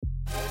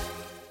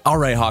All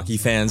right, hockey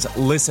fans,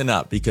 listen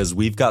up because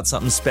we've got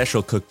something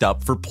special cooked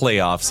up for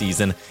playoff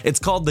season. It's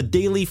called the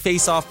Daily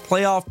Face-Off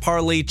Playoff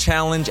Parlay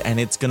Challenge, and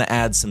it's going to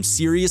add some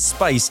serious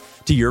spice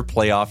to your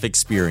playoff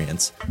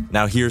experience.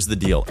 Now, here's the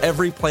deal.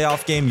 Every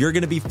playoff game, you're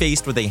going to be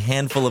faced with a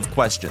handful of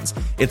questions.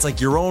 It's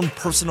like your own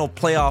personal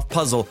playoff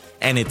puzzle,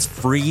 and it's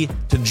free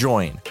to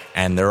join.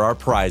 And there are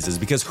prizes,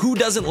 because who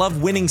doesn't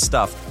love winning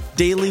stuff?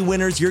 Daily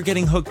winners, you're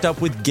getting hooked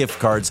up with gift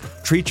cards.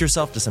 Treat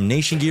yourself to some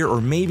Nation gear or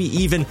maybe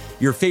even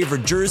your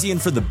favorite jersey.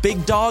 And for the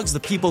big dogs, the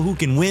people who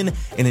can win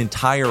an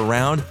entire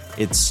round,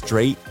 it's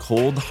straight,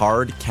 cold,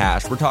 hard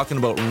cash. We're talking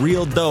about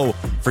real dough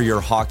for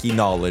your hockey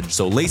knowledge.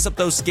 So lace up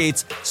those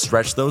skates,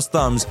 stretch those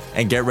thumbs,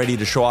 and get ready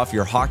to show off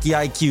your hockey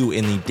IQ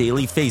in the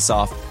Daily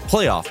Face-Off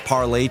Playoff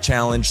Parlay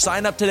Challenge.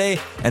 Sign up today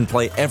and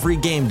play every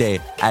game day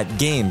at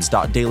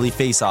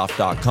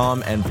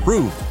games.dailyfaceoff.com and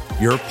prove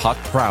your puck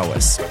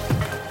prowess.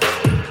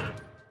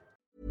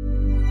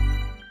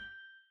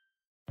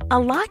 A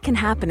lot can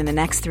happen in the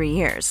next 3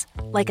 years.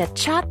 Like a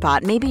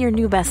chatbot may be your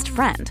new best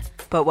friend.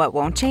 But what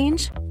won't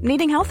change?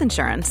 Needing health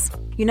insurance.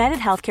 United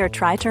Healthcare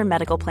Tri-Term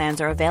Medical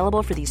Plans are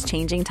available for these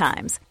changing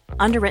times.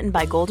 Underwritten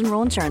by Golden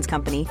Rule Insurance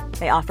Company,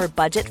 they offer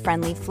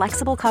budget-friendly,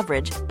 flexible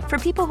coverage for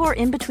people who are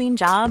in between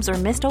jobs or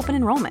missed open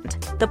enrollment.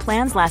 The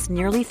plans last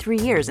nearly 3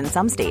 years in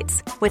some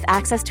states, with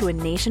access to a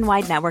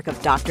nationwide network of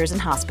doctors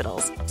and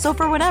hospitals. So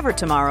for whatever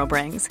tomorrow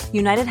brings,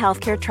 United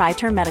Healthcare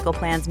Tri-Term Medical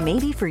Plans may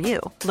be for you.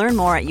 Learn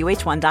more at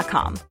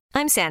uh1.com.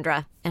 I'm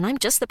Sandra, and I'm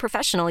just the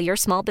professional your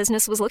small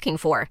business was looking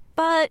for.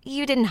 But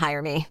you didn't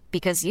hire me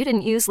because you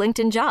didn't use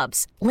LinkedIn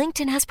Jobs.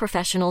 LinkedIn has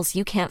professionals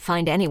you can't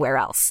find anywhere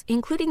else,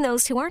 including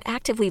those who aren't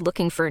actively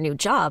looking for a new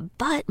job,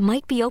 but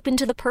might be open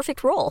to the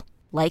perfect role,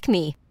 like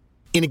me.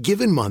 In a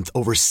given month,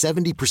 over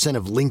 70%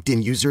 of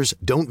LinkedIn users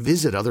don't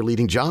visit other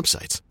leading job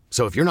sites.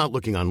 So if you're not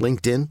looking on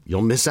LinkedIn,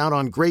 you'll miss out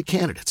on great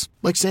candidates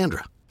like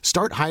Sandra.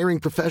 Start hiring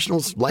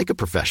professionals like a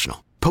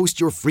professional. Post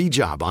your free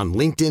job on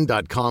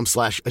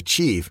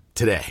linkedin.com/achieve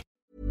today.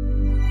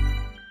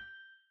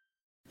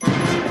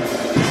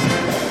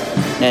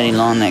 Daddy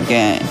Long that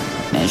guy,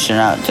 and shout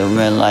out to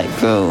Real Life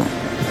Crew.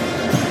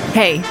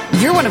 Hey,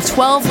 you're one of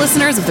 12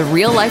 listeners of the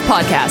Real Life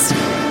Podcast.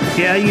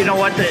 Yeah, you know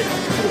what?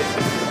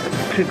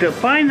 To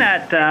find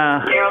that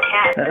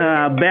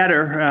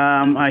better,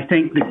 I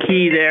think the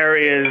key there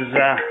is...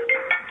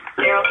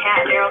 Zero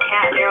cat.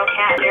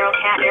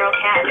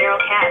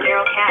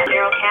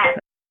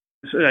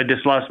 I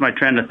just lost my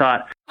trend of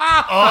thought.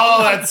 Oh,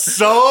 that's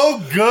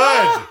so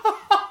good.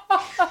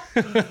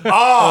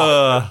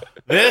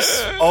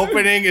 This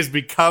opening is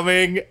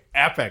becoming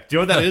epic. Do you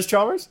know what that is,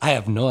 Chalmers? I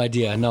have no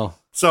idea. No.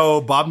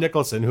 So Bob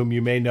Nicholson, whom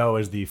you may know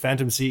as the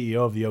Phantom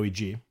CEO of the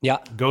OEG,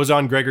 goes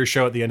on Gregor's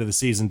show at the end of the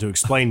season to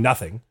explain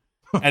nothing.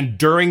 And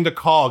during the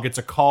call, gets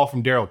a call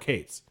from Daryl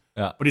Cates.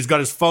 Yeah. But he's got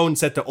his phone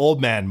set to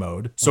old man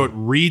mode, so it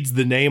reads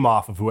the name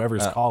off of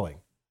whoever's calling.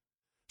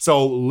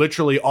 So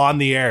literally on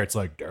the air, it's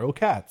like, Daryl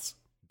Katz.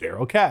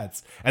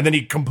 And then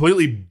he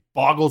completely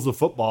boggles the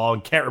football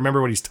and can't remember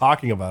what he's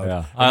talking about.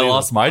 Yeah. I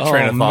lost my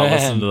train of thought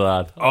listening to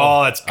that.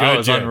 Oh, that's good. That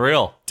was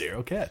unreal.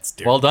 Daryl Katz.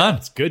 Well done.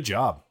 Katz. Good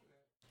job.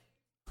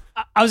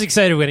 I was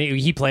excited when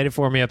he played it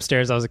for me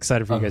upstairs. I was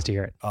excited for you guys to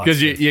hear it.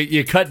 Because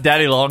you cut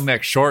Daddy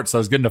Longneck short, so I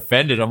was getting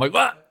offended. I'm like,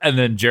 what? And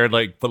then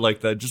Jared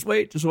put that, just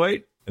wait.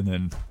 And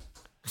then...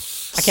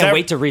 I can't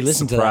wait to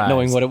re-listen to that,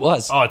 knowing what it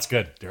was. Oh, it's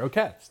good. Daryl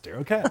Katz.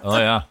 Oh,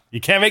 yeah.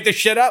 You can't make this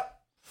shit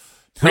up.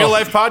 Real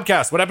Life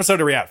Podcast. What episode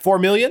are we at? 4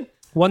 million?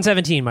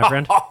 117, my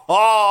friend.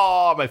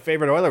 Oh, my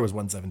favorite Oiler was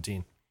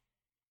 117.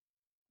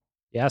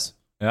 Yes.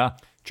 Yeah.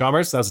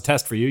 Chalmers, that was a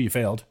test for you. You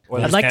failed.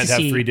 Oilers I'd like can't to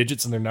have see 3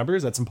 digits in their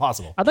numbers. That's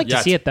impossible. I'd like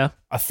to see it, though.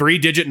 A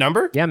 3-digit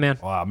number? Yeah, man.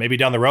 Wow. Maybe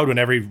down the road when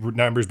every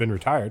number's been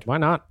retired. Why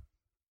not?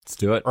 Let's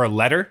do it. Or a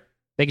letter.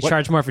 They could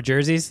charge more for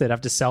jerseys. They'd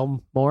have to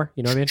sell more.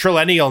 You know what I mean?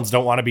 Trillennials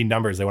don't want to be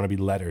numbers. They want to be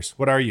letters.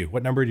 What are you?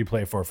 What number do you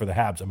play for the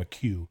Habs? I'm a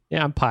Q.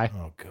 Yeah, I'm pi.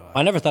 Oh, God.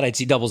 I never thought I'd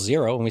see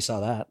 00 when we saw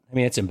that. I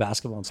mean, it's in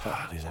basketball and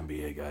stuff. These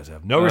NBA guys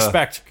have no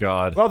respect.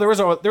 God. Well, there was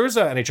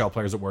NHL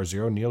players that wore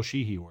 0. Neil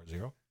Sheehy wore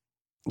 0.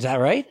 Is that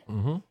right?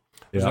 Mm-hmm.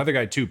 There's another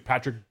guy, too.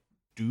 Patrick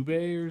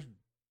Dubé or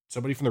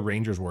somebody from the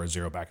Rangers wore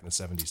 0 back in the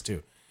 70s,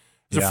 too.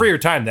 It was a freer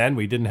time then.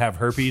 We didn't have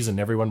herpes and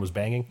everyone was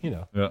banging,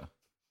 Yeah.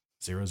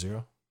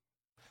 0.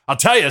 I'll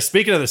tell you,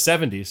 speaking of the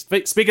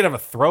 70s, speaking of a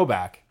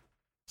throwback,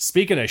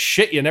 speaking of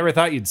shit you never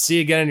thought you'd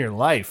see again in your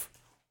life.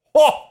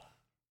 Oh,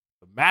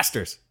 the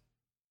Masters.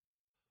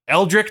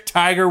 Eldrick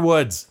Tiger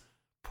Woods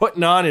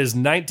putting on his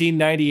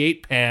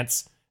 1998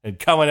 pants and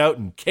coming out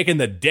and kicking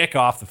the dick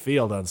off the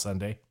field on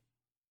Sunday.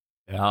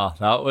 Yeah,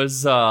 that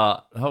was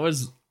I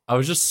was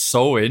just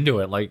so into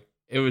it.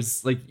 It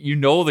was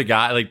the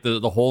guy,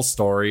 the whole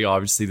story.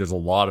 Obviously, there's a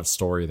lot of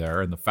story there.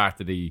 And the fact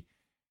that he,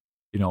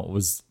 it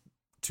was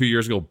 2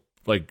 years ago,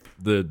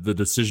 the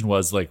decision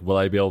was will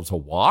I be able to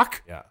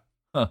walk? Yeah.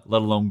 Let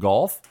alone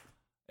golf.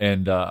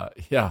 And God,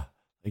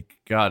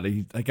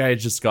 that guy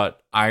has just got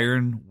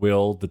iron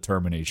will,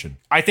 determination.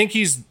 I think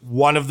he's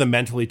one of the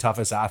mentally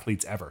toughest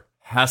athletes ever.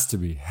 Has to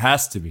be.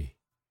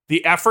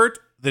 The effort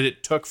that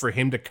it took for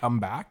him to come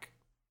back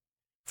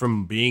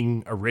from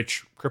being a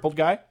rich, crippled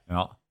guy,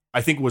 Yeah.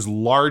 I think was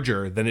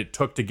larger than it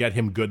took to get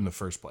him good in the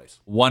first place.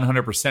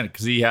 100%.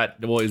 Because he had,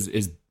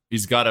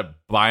 he's got a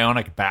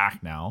bionic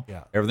back now.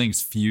 Yeah.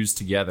 Everything's fused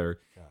together.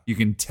 Yeah. You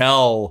can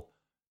tell,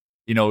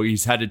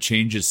 he's had to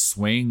change his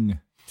swing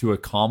to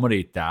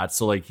accommodate that.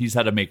 So, like, he's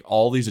had to make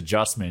all these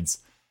adjustments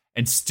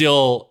and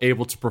still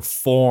able to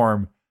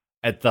perform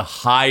at the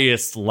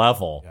highest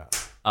level.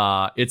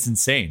 Yeah. It's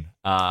insane.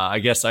 I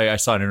guess I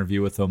saw an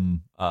interview with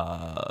him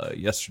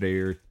yesterday,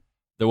 or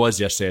there was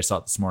yesterday. I saw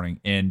it this morning.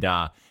 And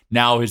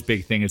now his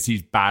big thing is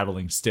he's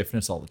battling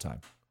stiffness all the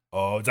time.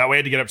 Oh, is that why he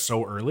had to get up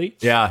so early?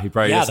 Yeah, he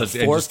probably the does.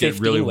 And just get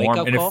really warm.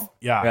 And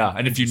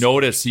and if you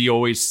notice, he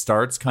always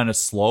starts kind of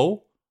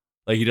slow.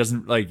 Like he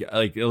doesn't like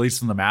at least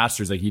from the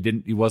Masters, like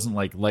he wasn't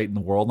like lighting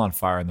the world on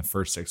fire in the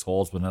first 6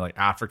 holes, but then like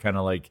after kind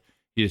of like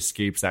he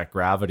escapes that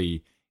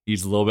gravity,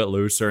 he's a little bit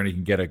looser and he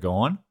can get it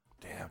going.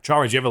 Damn.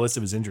 Chalmers, you have a list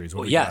of his injuries.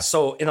 Well, yeah.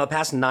 So in the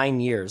past 9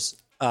 years,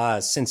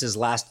 since his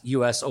last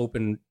U.S.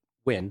 Open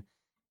win,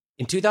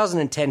 in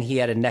 2010, he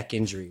had a neck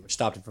injury, which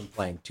stopped him from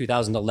playing.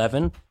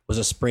 2011 was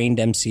a sprained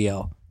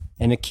MCL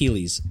and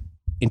Achilles.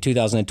 In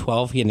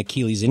 2012, he had an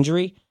Achilles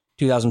injury.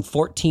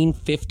 2014,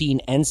 15,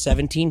 and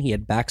 17, he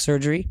had back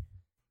surgery.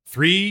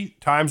 3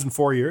 times in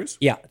 4 years?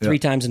 Yeah, 3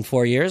 times in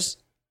 4 years.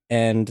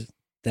 And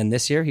then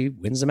this year, he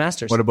wins the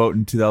Masters. What about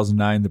in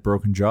 2009, the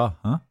broken jaw,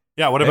 huh?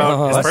 Yeah, what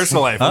about his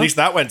personal life? Huh? At least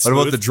that went smooth.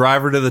 What about the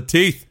driver to the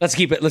teeth? Let's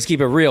keep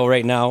it real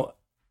right now.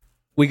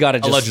 We got to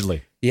just...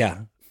 Allegedly.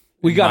 Yeah.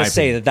 We got to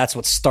say that that's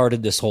what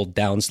started this whole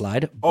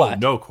downslide. Oh,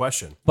 no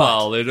question.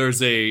 Well,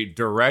 there's a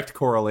direct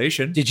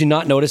correlation. Did you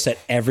not notice that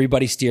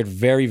everybody steered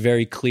very,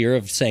 very clear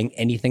of saying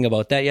anything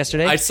about that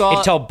yesterday? I saw...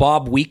 Until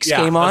Bob Weeks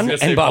came on,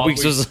 and Bob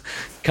Weeks was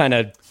kind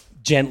of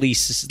gently,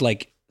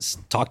 like,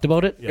 talked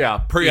about it.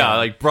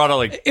 Like, brought out,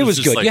 like... It was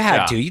good. Like, you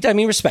had to. I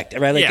mean, respect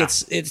it, right? Like, Yeah.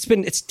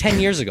 it's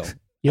 10 years ago.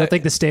 You don't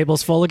think the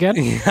stable's full again?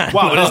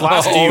 Wow, his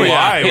last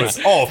DUI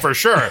was, for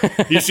sure.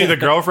 You see the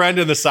girlfriend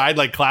in the side,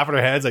 like, clapping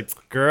her hands, like,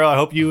 girl, I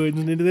hope you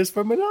went into this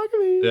for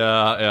monogamy.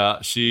 Yeah.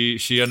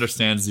 She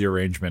understands the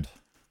arrangement.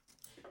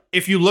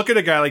 If you look at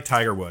a guy like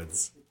Tiger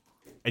Woods,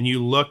 and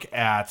you look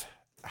at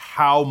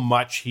how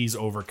much he's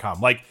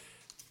overcome, like,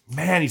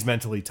 man, he's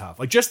mentally tough.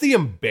 Like, just the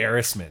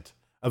embarrassment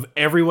of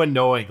everyone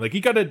knowing, like, he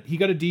got a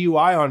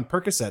DUI on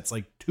Percocets,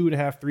 like,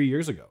 2.5, 3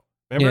 years ago.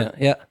 Remember?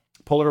 Yeah.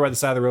 Pulled over by the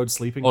side of the road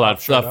sleeping. Well,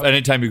 that's stuff.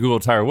 Anytime you Google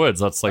Tiger Woods,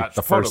 that's like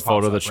the first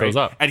photo that shows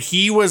up. And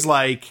he was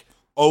like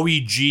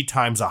OEG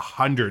times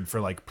 100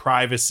 for like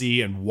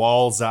privacy and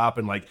walls up.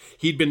 And like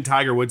he'd been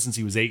Tiger Woods since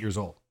he was 8 years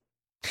old.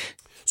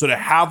 So to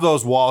have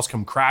those walls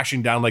come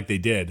crashing down like they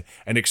did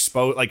and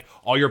expose, like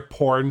all your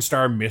porn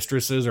star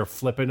mistresses are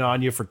flipping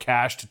on you for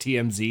cash to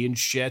TMZ and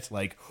shit.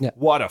 Like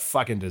what a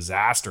fucking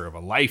disaster of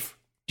a life.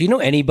 Do you know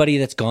anybody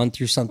that's gone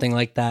through something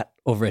like that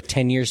over a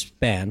 10-year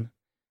span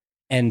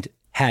and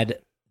had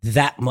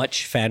that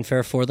much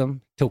fanfare for them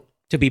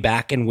to be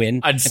back and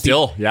win? And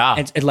still,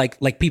 and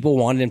like people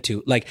wanted him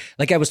to. Like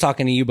I was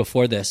talking to you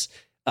before this,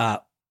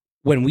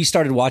 when we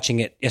started watching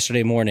it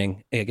yesterday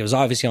morning, it was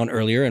obviously on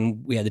earlier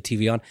and we had the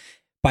TV on.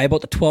 By about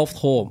the 12th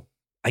hole,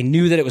 I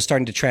knew that it was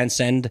starting to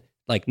transcend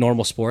like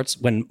normal sports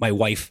when my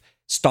wife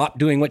stopped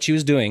doing what she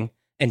was doing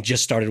and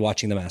just started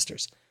watching the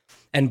Masters.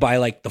 And by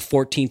like the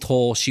 14th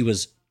hole, she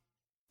was,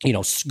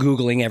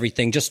 Googling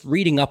everything, just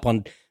reading up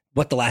on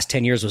what the last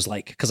 10 years was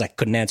like, because I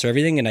couldn't answer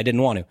everything and I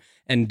didn't want to.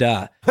 And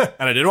and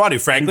I didn't want to,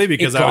 frankly,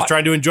 because I was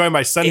trying to enjoy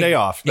my Sunday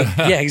off.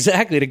 Yeah,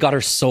 exactly. It got her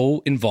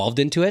so involved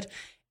into it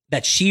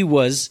that she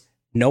was,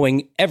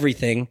 knowing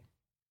everything,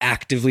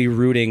 actively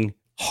rooting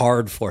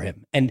hard for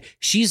him. And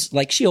she's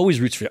like, she always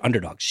roots for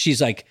underdogs.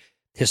 She's like,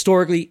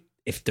 historically,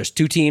 if there's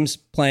 2 teams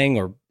playing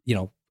or,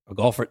 a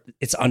golfer,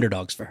 it's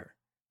underdogs for her.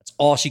 That's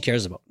all she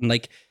cares about. And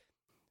like,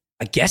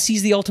 I guess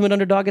he's the ultimate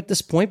underdog at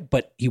this point,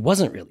 but he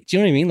wasn't really. Do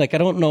you know what I mean? Like, I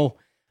don't know.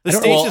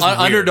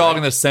 Underdog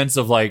in the sense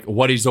of like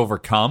what he's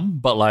overcome,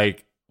 but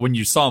like when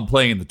you saw him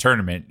playing in the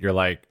tournament, you're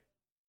like,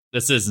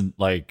 this isn't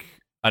like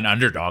an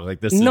underdog.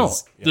 Like this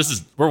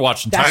is we're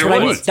watching Tiger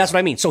Woods. That's what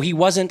I mean. So he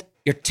wasn't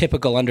your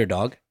typical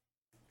underdog,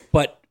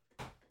 but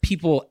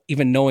people,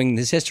 even knowing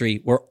his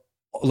history, were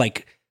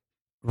like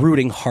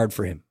rooting hard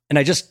for him. And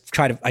I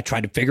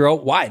tried to figure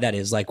out why that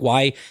is, like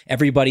why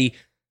everybody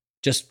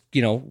just,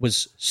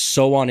 was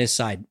so on his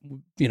side,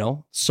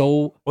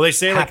 so well, they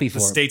say happy like for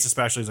the him. States,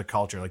 especially as a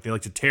culture, like they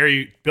like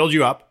to build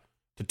you up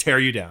to tear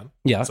you down.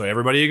 Yeah. So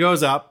everybody who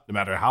goes up, no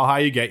matter how high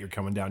you get, you're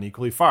coming down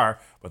equally far,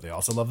 but they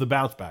also love the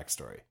bounce back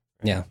story.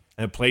 Right? Yeah.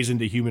 And it plays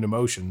into human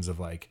emotions of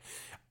like,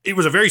 it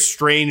was a very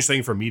strange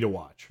thing for me to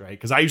watch, right?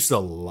 Because I used to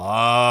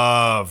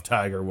love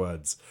Tiger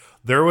Woods.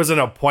 There was an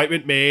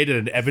appointment made at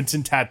an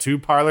Edmonton tattoo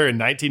parlor in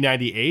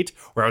 1998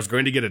 where I was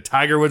going to get a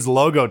Tiger Woods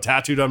logo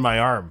tattooed on my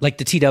arm. Like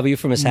the TW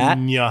from his hat?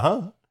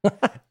 Yeah.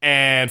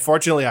 And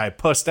fortunately, I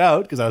pussed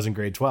out because I was in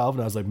grade 12,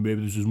 and I was like,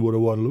 maybe this isn't what I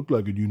want to look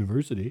like at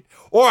university.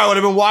 Or I would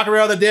have been walking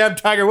around with the damn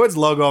Tiger Woods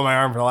logo on my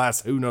arm for the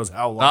last who knows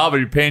how long. Oh, but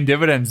you're paying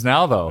dividends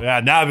now, though. Yeah,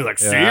 now I'd be like,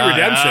 see,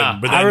 redemption. Yeah.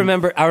 But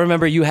then, I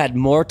remember you had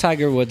more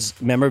Tiger Woods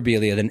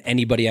memorabilia than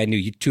anybody I knew.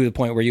 You, to the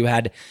point where you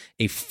had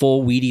a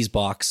full Wheaties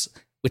box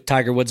with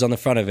Tiger Woods on the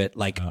front of it,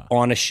 like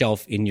on a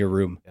shelf in your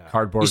room.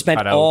 Cardboard You spent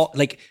cutout. all,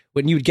 like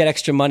when you would get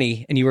extra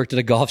money and you worked at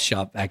a golf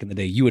shop back in the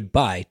day, you would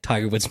buy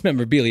Tiger Woods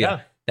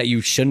memorabilia that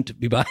you shouldn't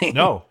be buying.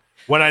 No.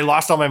 When I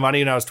lost all my money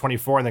when I was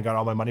 24 and then got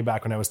all my money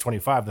back when I was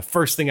 25, the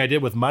first thing I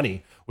did with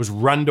money was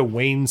run to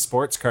Wayne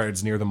Sports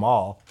Cards near the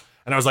mall.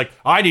 And I was like,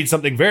 I need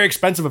something very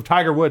expensive of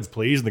Tiger Woods,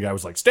 please. And the guy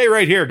was like, stay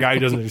right here, guy who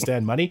doesn't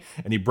understand money.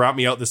 And he brought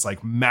me out this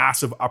like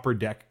massive Upper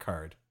Deck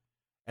card.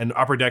 And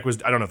Upper Deck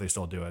was, I don't know if they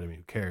still do it. I mean,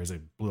 who cares? They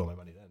blew all my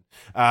money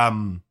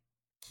then.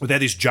 But they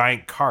had these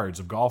giant cards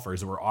of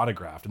golfers that were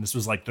autographed. And this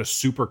was like the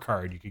super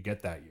card you could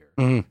get that year.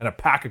 Mhm. And a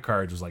pack of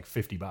cards was like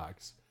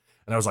 $50.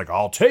 And I was like,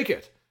 I'll take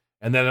it.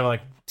 And then I'm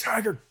like,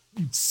 Tiger,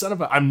 you son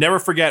of a... I'll never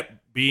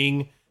forget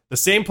being the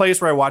same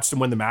place where I watched him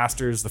win the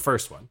Masters, the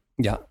first one.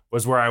 Yeah.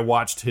 Was where I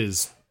watched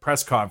his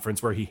press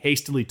conference where he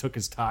hastily took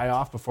his tie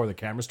off before the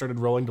camera started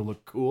rolling to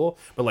look cool.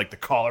 But like the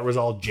collar was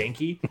all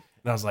janky. And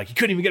I was like, he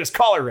couldn't even get his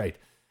collar right.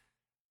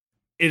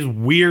 It's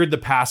weird the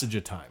passage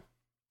of time.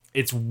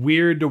 It's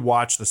weird to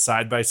watch the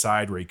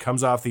side-by-side where he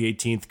comes off the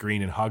 18th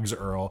green and hugs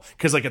Earl.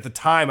 Because like at the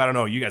time, I don't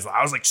know, you guys,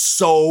 I was like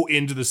so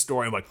into the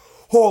story. I'm like,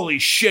 holy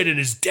shit, and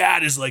his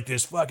dad is like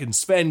this fucking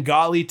Sven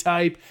Gali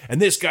type.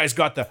 And this guy's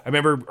got I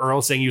remember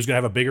Earl saying he was going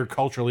to have a bigger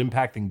cultural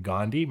impact than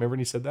Gandhi. Remember when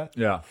he said that?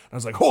 Yeah. I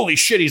was like, holy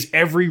shit, he's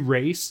every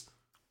race.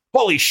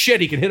 Holy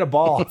shit, he can hit a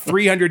ball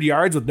 300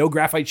 yards with no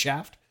graphite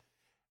shaft.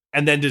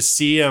 And then to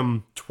see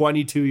him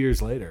 22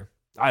 years later,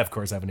 I, of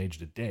course, haven't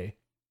aged a day,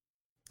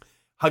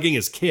 hugging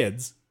his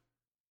kids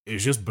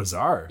is just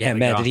bizarre. Yeah,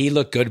 man, did he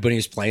look good when he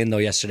was playing, though,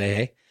 yesterday,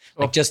 hey?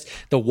 Like just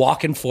the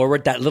walking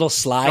forward, that little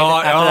slide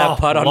after that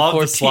putt on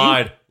 14. The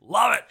slide.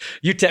 Love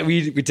it.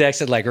 We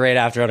texted like right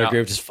after on our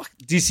group. Just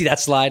do you see that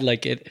slide?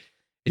 Like it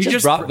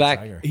just brought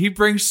back. He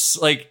brings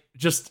like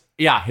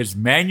his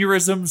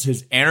mannerisms,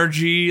 his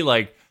energy,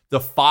 like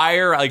the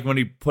fire. Like when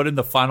he put in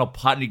the final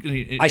putt.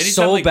 I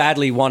so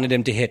badly wanted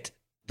him to hit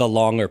the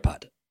longer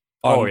putt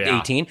on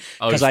 18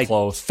 because I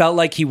felt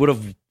like he would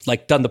have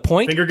like done the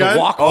point, finger the gun?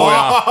 walk.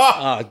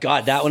 Oh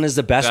God, that one is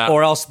the best.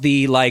 Or else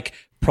the like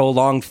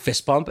prolonged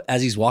fist bump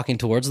as he's walking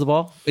towards the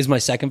ball is my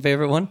second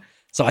favorite one.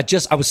 So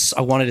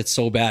I wanted it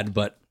so bad,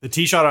 but the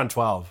tee shot on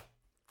 12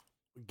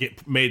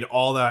 made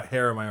all that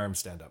hair on my arm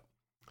stand up.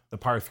 The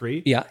par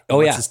 3,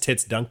 his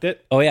tits dunked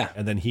it. Oh yeah,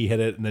 and then he hit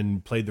it and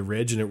then played the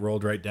ridge and it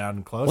rolled right down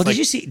and close. Well,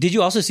 did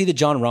you also see the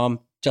John Rahm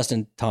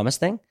Justin Thomas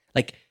thing?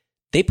 Like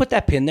they put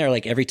that pin there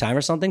like every time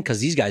or something because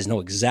these guys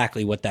know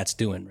exactly what that's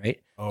doing, right?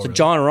 Oh, so really?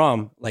 John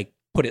Rahm like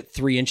put it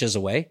 3 inches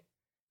away,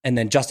 and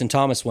then Justin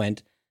Thomas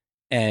went.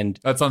 And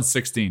that's on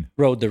 16.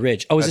 Rode the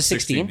ridge. Oh, is it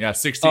 16? Yeah,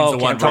 16 is the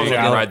one where you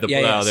ride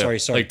the Sorry.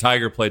 Like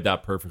Tiger played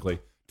that perfectly.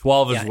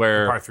 12 is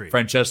where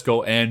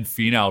Francesco and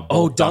Finau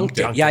dunked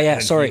it. Yeah,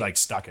 sorry. He like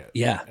stuck it.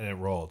 Yeah. And it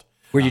rolled.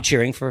 Were you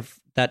cheering for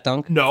that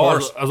dunk? No, I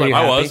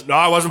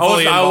wasn't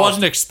fully involved. I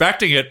wasn't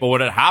expecting it, but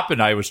when it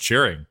happened, I was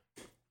cheering.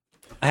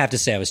 I have to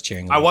say I was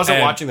cheering. I wasn't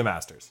watching the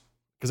Masters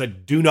because I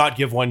do not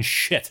give one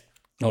shit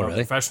about really?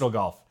 professional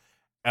golf.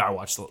 And I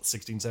watched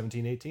 16,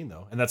 17, 18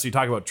 though. And that's what you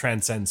talk about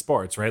transcend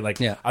sports, right? Like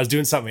I was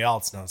doing something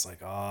else and I was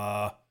like,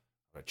 I'm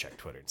going to check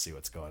Twitter and see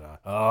what's going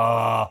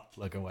on.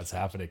 Look at what's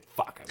happening.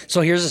 Fuck.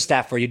 So here's a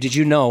stat for you. Did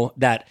you know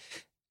that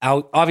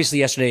obviously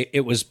yesterday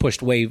it was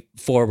pushed way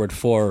forward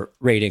for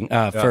rating,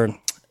 for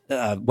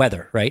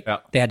weather, right? Yeah.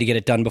 They had to get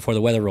it done before the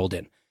weather rolled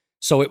in.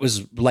 So it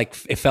was like,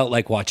 it felt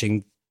like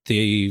watching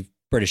the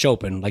British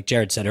Open, like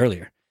Jared said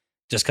earlier,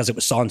 just because it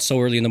was on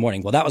so early in the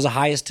morning. Well, that was the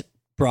highest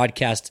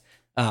broadcast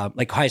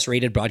highest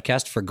rated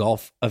broadcast for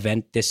golf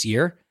event this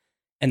year.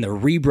 And the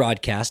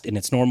rebroadcast in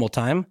its normal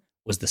time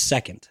was the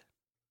second.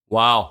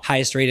 Wow.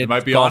 Highest rated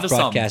might be golf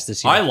broadcast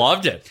this year. I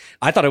loved it.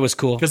 I thought it was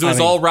cool. Because it was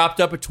all wrapped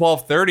up at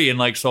 12:30 and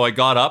like, so I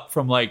got up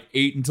from like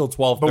 8 until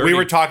 12:30. But we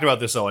were talking about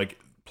this, so like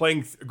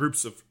playing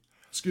groups of,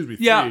 3.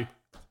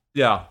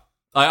 Yeah.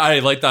 I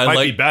like that.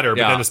 Might be better,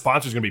 but then the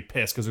sponsor's going to be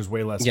pissed because there's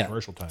way less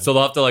commercial time. So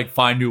they'll have to like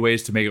find new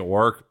ways to make it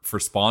work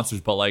for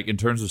sponsors. But like in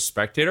terms of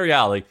spectator,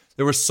 like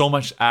there was so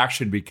much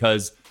action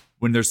because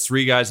when there's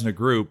 3 guys in a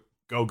group,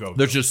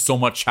 there's just so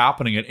much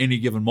happening at any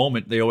given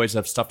moment. They always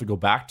have stuff to go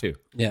back to.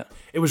 Yeah.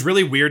 It was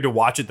really weird to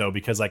watch it though,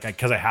 because I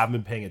haven't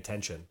been paying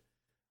attention.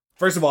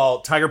 First of all,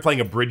 Tiger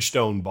playing a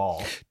Bridgestone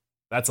ball.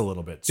 That's a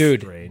little bit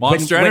strange.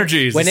 Monster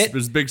Energy is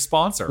his big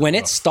sponsor. When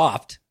it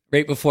stopped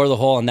right before the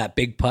hole on that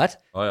big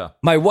putt. Oh yeah.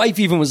 My wife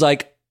even was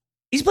like,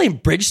 he's playing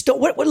Bridgestone.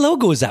 What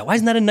logo is that? Why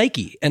isn't that a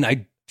Nike? And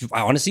I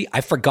honestly,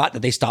 I forgot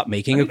that they stopped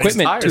making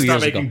equipment 2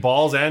 years ago. Making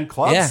balls and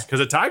clubs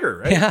because of Tiger,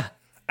 right? Yeah.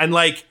 And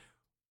like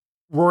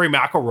Rory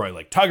McIlroy,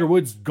 like Tiger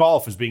Woods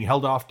golf is being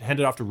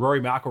handed off to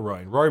Rory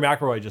McIlroy. And Rory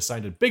McIlroy just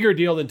signed a bigger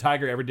deal than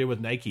Tiger ever did with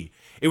Nike.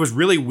 It was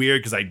really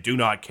weird because I do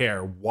not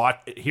care.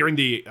 Hearing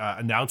the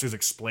announcers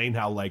explain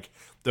how like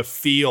the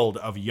field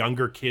of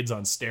younger kids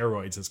on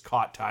steroids has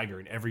caught Tiger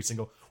in every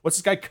single. What's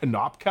this guy?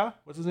 Konopka?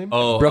 What's his name?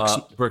 Oh, Brooks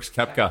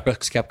Koepka.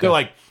 Brooks Koepka. They're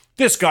like,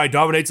 this guy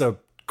dominates a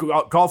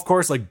golf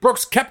course like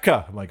Brooks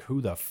Koepka. I'm like,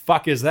 who the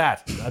fuck is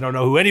that? I don't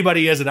know who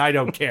anybody is, and I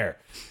don't care.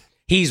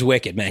 He's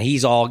wicked, man.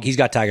 He's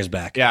got Tiger's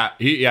back. Yeah,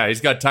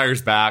 he's got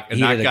Tiger's back.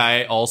 And that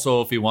guy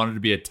also, if he wanted to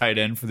be a tight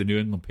end for the New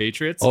England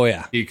Patriots,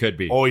 he could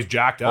be. Oh, he's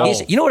jacked up.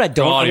 You know what I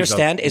don't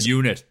understand is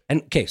unit.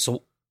 And okay,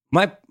 so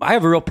I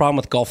have a real problem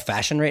with golf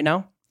fashion right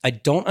now. I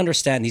don't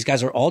understand. These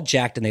guys are all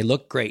jacked and they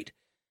look great.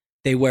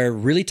 They wear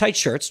really tight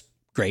shirts,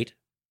 great.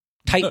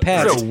 Tight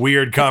pants. That's a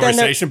weird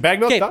conversation.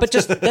 But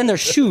just then their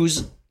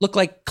shoes look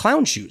like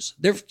clown shoes.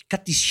 They've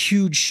got these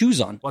huge shoes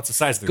on. What's the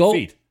size of their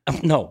feet?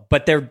 No,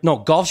 but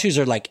golf shoes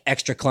are like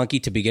extra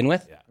clunky to begin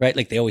with, right?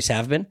 Like they always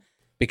have been,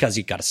 because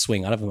you got to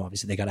swing out of them.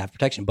 Obviously, they got to have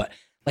protection. But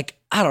like,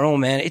 I don't know,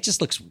 man. It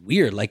just looks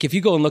weird. Like if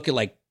you go and look at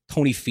like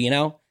Tony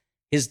Finau,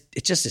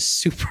 it just is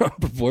super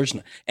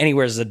unproportionate. And he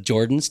wears the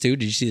Jordans too.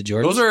 Did you see the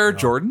Jordans? Those are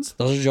Jordans?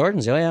 Those are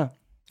Jordans. Oh yeah.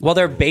 Well,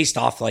 they're based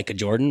off like a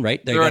Jordan,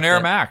 right? They're an Air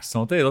Max,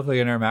 don't they? They look like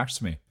an Air Max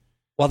to me.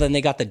 Well, then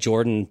they got the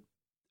Jordan,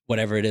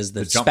 whatever it is,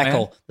 the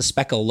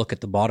speckle look at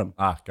the bottom.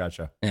 Ah,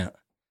 gotcha. Yeah.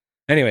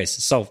 Anyways,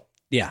 so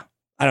yeah,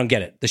 I don't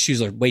get it. The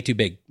shoes are way too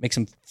big. Make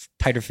some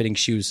tighter fitting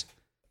shoes.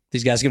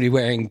 These guys are going to be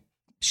wearing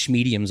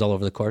schmediums all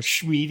over the course.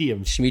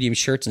 Schmedium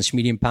shirts and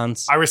schmedium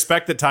pants. I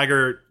respect that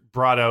Tiger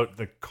brought out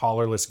the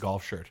collarless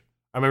golf shirt.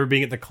 I remember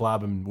being at the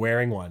club and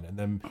wearing one and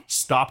them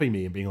stopping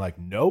me and being like,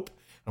 nope.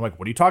 I'm like,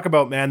 what are you talking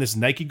about, man? This is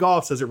Nike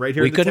Golf says it right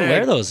here. We couldn't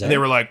wear those. And they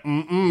were like,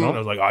 nope. And I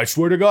was like, I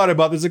swear to God, I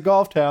bought this at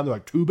Golf Town. They're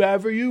like, too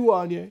bad for you,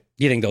 Wanye.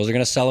 You think those are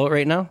going to sell out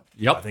right now?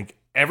 Yep. I think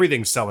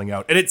everything's selling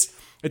out. And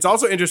it's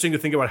also interesting to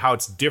think about how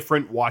it's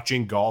different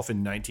watching golf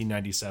in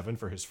 1997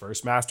 for his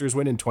first Masters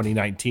win, in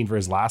 2019 for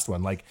his last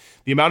one. Like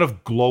the amount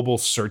of global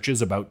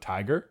searches about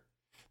Tiger,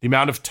 the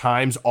amount of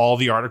times all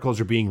the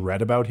articles are being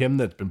read about him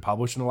that's been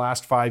published in the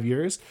last 5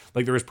 years.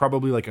 Like there was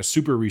probably like a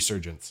super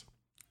resurgence.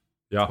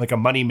 Yeah. Like a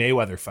Money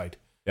Mayweather fight.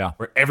 Yeah.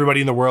 Where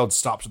everybody in the world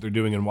stops what they're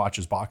doing and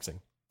watches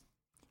boxing.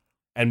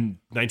 And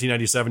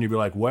 1997, you'd be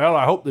like, well,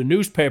 I hope the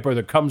newspaper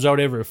that comes out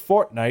every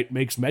fortnight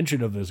makes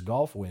mention of this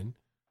golf win.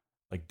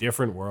 Like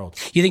different world.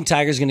 You think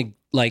Tiger's going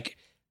to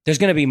there's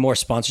going to be more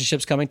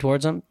sponsorships coming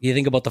towards him? You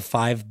think about the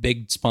 5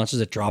 big sponsors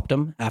that dropped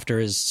him after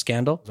his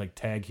scandal? It's like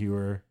Tag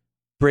Heuer.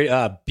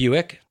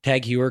 Buick,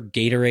 Tag Heuer,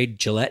 Gatorade,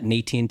 Gillette, and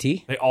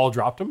AT&T. They all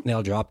dropped him?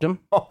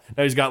 Oh,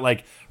 now he's got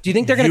like, do you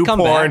think they're going to come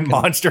back?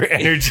 Monster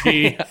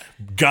Energy,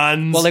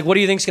 guns. Well, like, what do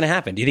you think is going to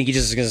happen? Do you think he's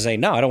just going to say,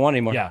 no, I don't want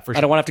any more? Yeah, for sure.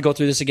 I don't want to have to go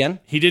through this again?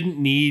 I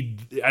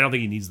don't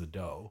think he needs the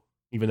dough,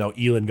 even though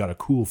Elon got a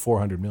cool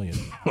 $400 million.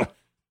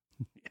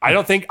 I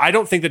don't think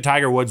that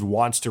Tiger Woods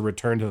wants to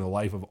return to the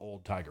life of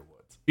old Tiger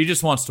Woods. He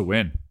just wants to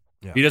win.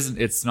 Yeah. He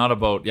doesn't, it's not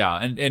about,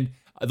 and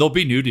there'll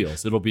be new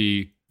deals. It'll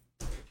be,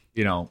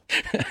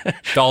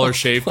 Dollar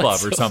Shave Club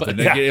or something.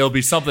 Yeah. It'll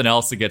be something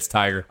else that gets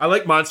Tiger. I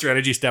like Monster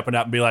Energy stepping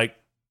up and be like,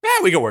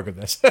 we can work with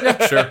this.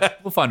 Yeah, sure.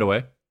 We'll find a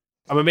way.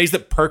 I'm amazed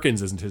that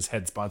Perkins isn't his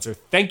head sponsor.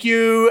 Thank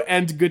you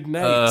and good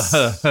night.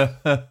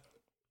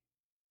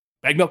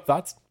 Bag Milk,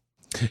 thoughts?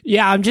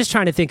 Yeah, I'm just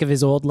trying to think of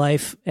his old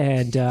life,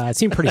 and it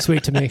seemed pretty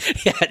sweet to me.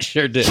 Yeah, it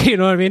sure did. You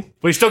know what I mean?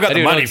 Well, he still got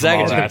the money from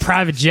all that.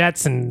 Private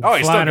jets and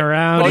he's flying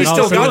around. Oh, he's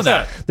still doing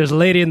that. There's a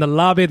lady in the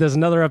lobby. There's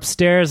another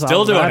upstairs.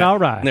 Still doing it. All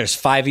right. And there's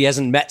 5 he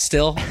hasn't met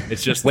still.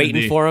 It's just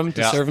waiting for him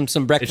to serve him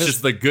some breakfast. It's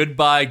just the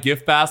goodbye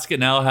gift basket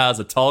now has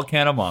a tall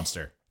can of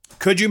Monster.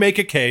 Could you make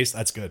a case?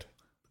 That's good.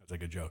 That's a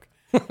good joke.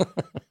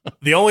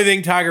 The only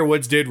thing Tiger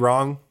Woods did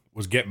wrong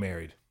was get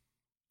married.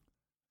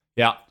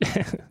 Yeah.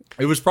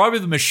 It was probably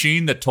the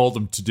machine that told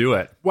him to do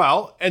it.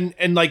 Well, and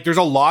like there's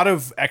a lot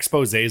of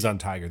exposés on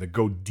Tiger that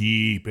go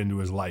deep into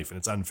his life, and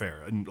it's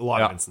unfair in a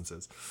lot of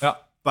instances. Yeah.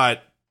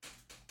 But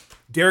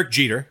Derek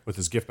Jeter, with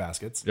his gift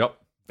baskets,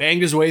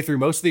 banged his way through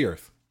most of the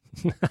earth.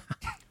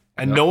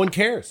 And no one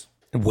cares.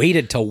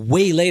 Waited till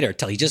way later,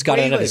 till he just got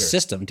out of his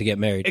system to get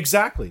married.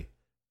 Exactly.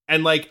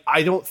 And like,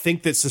 I don't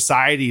think that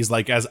society is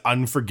like as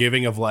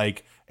unforgiving of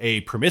like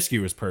a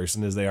promiscuous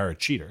person as they are a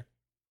cheater.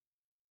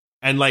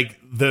 And like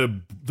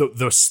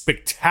the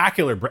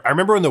spectacular, I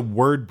remember when the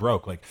word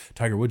broke, like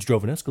Tiger Woods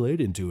drove an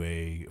Escalade into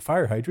a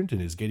fire hydrant in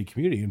his gated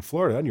community in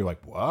Florida. And you're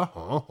like, what?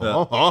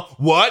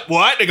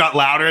 What? It got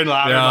louder and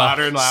louder and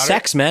louder and louder.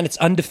 Sex, man, it's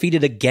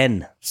undefeated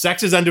again.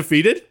 Sex is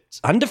undefeated?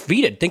 It's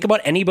undefeated. Think about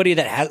anybody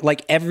that has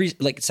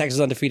sex is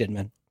undefeated,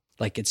 man.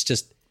 Like it's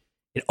just,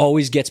 it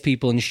always gets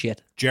people in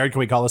shit. Jared, can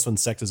we call this one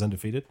sex is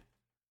undefeated?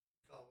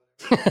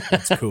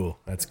 That's cool.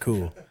 That's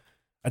cool.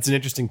 That's an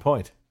interesting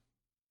point.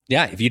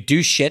 Yeah, if you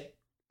do shit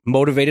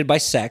motivated by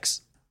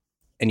sex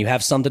and you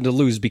have something to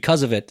lose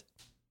because of it,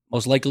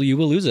 most likely you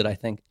will lose it, I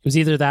think. It was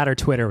either that or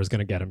Twitter was going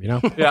to get him, you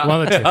know? Yeah.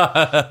 One of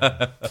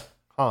the two.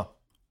 Huh.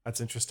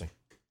 That's interesting.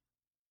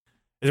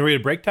 Is we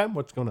at break time?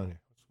 What's going on here?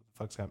 What the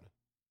fuck's happening?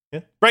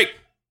 Yeah? Break!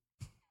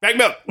 Bag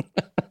Milk! You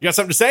got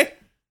something to say?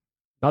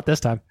 Not this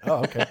time.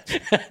 Oh, okay.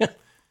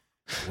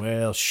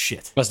 Well,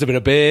 shit. Must have been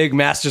a big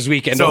Masters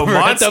weekend So over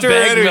at the Monster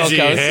Bag Milk Energy,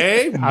 House.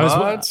 hey? I was-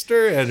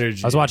 Monster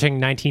Energy. I was watching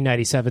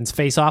 1997's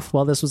Face Off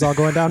while this was all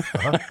going down.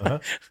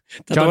 The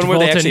John one where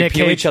they Travolta, actually Nick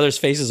peel Cage. each other's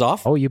faces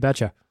off? Oh, you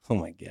betcha. Oh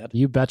my God.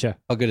 You betcha.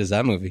 How good is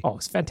that movie? Oh,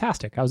 it's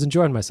fantastic. I was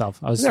enjoying myself.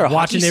 I was Is there a hockey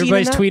watching scene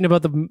everybody's in that?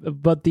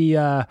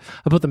 tweeting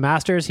about the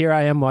Masters. Here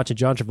I am watching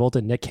John Travolta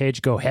and Nick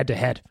Cage go head to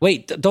head.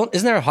 Wait,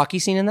 isn't there a hockey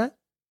scene in that?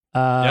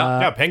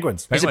 Yeah,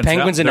 Penguins. Is it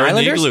Penguins and They're in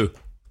the Islanders? igloo.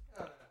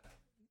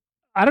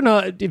 I don't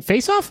know. Did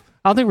Face Off?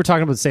 I don't think we're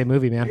talking about the same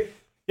movie, man.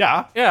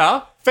 Yeah.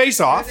 Yeah. Face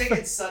Off.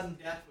 it's Sudden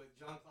Death with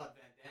Jean-Claude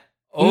Van Damme.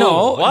 Oh,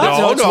 no,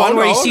 what? It's one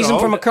where he sees him no.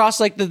 from across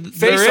like the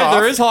Face Off.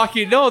 There is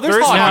hockey. No, there's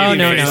There is hockey.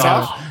 No, in no, Face no.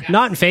 Off.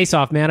 Not in Face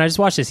Off, man. I just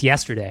watched this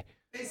yesterday.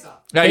 Yeah,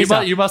 Face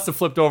Off. you must have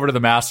flipped over to the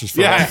Masters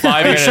for Yeah. like 5 Are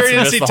you minutes. sure you and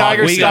didn't missed see the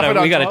Tiger hockey. we stuff gotta it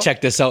on we gotta top?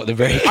 check this out at the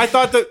very I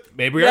thought that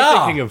maybe we are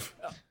Yeah. thinking of.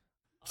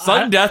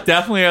 Sudden Death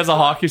definitely has a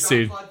hockey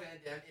scene. Jean-Claude Van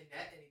Damme in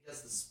net and he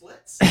does the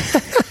splits.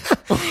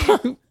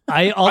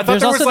 I thought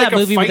There's there also was like that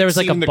movie a where fight there was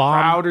like scene a in the bomb.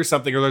 crowd or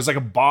something, or there's like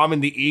a bomb in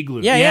the igloo.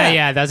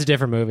 Yeah, that's a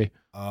different movie.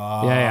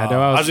 Yeah. No,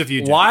 I was with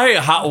you. Jeff.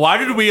 Why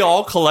did we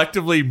all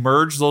collectively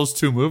merge those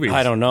two movies?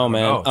 I don't know,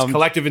 man. Oh, it's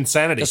collective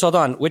insanity. Just hold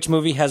on. Which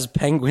movie has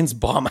penguins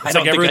bomb? It's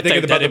like everyone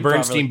thinking about the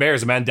Bernstein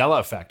Bears, a Mandela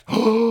effect.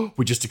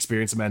 We just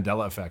experienced a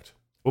Mandela effect.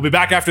 We'll be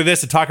back after this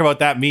to talk about what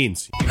that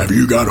means. Have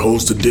you got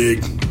holes to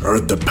dig,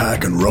 earth to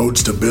pack, and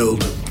roads to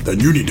build?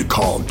 Then you need to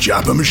call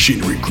Japa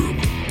Machinery Group.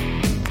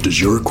 Does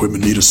your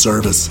equipment need a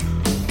service?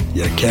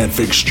 You can't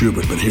fix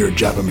stupid, but here at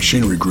Japa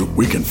Machinery Group,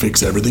 we can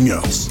fix everything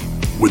else.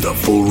 With a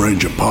full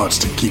range of parts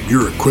to keep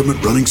your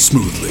equipment running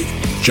smoothly.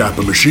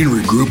 Japa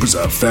Machinery Group is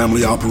a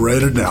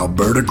family-operated and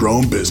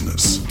Alberta-grown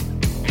business.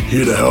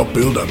 Here to help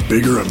build a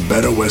bigger and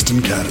better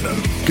Western Canada.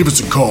 Give us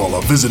a call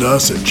or visit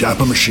us at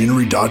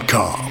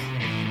japamachinery.com.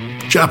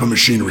 Japa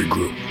Machinery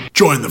Group.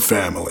 Join the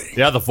family.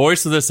 Yeah, the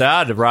voice of this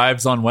ad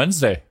arrives on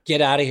Wednesday.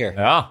 Get out of here.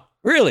 Yeah.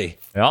 Really?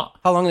 Yeah.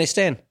 How long are they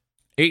staying?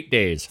 8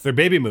 days. Their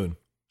baby moon.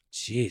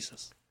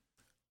 Jesus.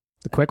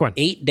 The quick one.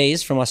 8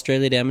 days from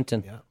Australia to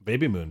Edmonton. Yeah,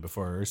 baby moon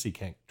before Ursi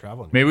can't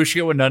travel anymore. Maybe we should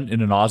get one done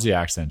in an Aussie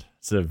accent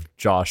instead of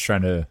Josh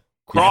trying to.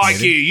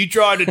 Crikey, you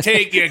tried to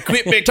take your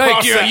equipment Take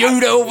across your the-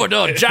 ute over to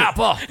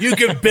Japa. You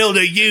can build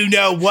a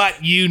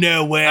you-know-what,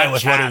 you-know-where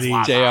with one of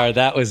these. JR,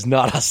 that was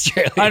not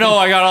Australia. I know,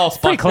 I got all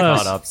pretty fucking close.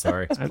 caught up.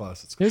 Sorry. It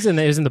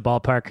was in the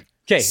ballpark.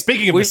 Okay.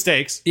 Speaking of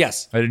mistakes.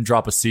 Yes. I didn't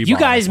drop a C. You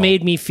guys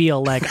made me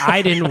feel like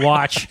I didn't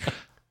watch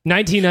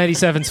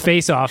 1997's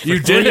Face Off for You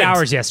 3 didn't.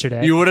 hours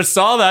yesterday. You would have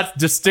saw that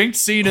distinct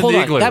scene in Hold the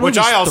on, igloo, that Which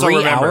movie's I also 3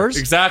 remember. hours?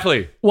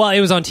 Exactly. Well,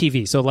 it was on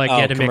TV, so like Oh,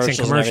 you had to mix in commercials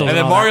and commercials. And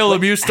then all Mario that.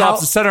 Lemieux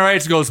stops How- at center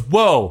ice and goes,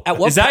 "Whoa, At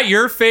what is that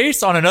your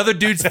face on another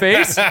dude's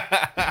face?"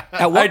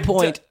 At what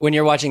point, when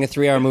you're watching a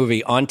 3-hour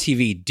movie on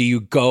TV, do you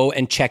go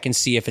and check and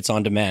see if it's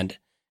on demand?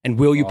 And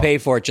will you pay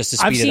for it just to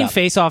speed I've it seen up?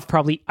 Face Off.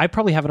 I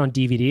probably have it on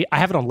DVD. I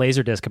have it on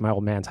Laserdisc at my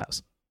old man's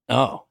house.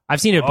 Oh. I've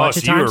seen it a bunch so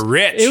of times. you were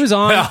rich. It was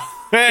on.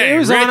 Hey, it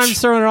was rich. on. I'm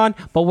just throwing it on.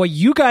 But what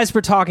you guys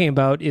were talking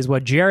about is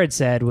what Jared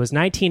said was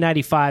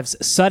 1995's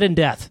Sudden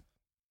Death,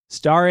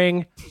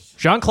 starring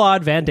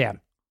Jean-Claude Van Damme,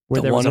 where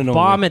The there was one a and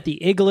bomb only. at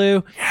the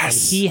igloo, and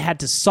he had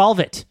to solve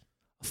it.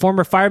 A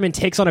former fireman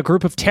takes on a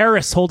group of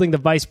terrorists holding the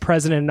vice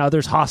president and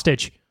others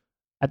hostage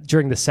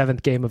during the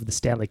 7th game of the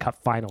Stanley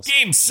Cup Finals.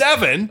 Game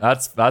 7?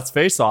 That's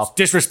Face Off.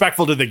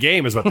 Disrespectful to the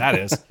game is what that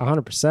is.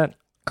 100%.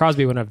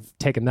 Crosby would have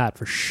taken that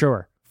for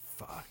sure.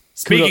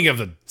 Speaking of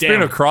the Speaking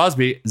damn... of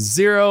Crosby,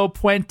 0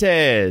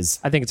 puentes.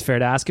 I think it's fair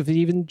to ask if he's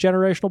even a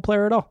generational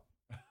player at all.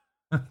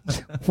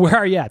 Where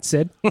are you at,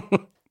 Sid?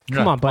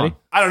 Come on, buddy.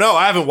 I don't know.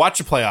 I haven't watched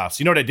the playoffs.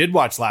 You know what I did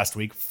watch last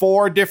week?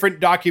 4 different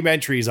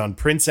documentaries on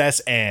Princess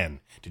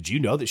Anne. Did you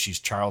know that she's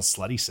Charles'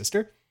 slutty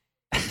sister?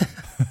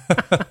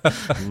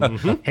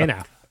 Hey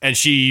now. And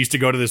she used to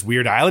go to this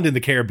weird island in the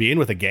Caribbean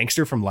with a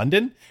gangster from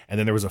London. And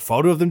then there was a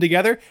photo of them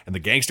together. And the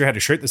gangster had a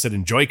shirt that said,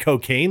 "Enjoy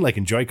cocaine, like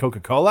enjoy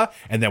Coca-Cola."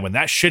 And then when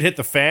that shit hit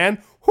the fan,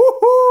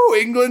 whoo-hoo,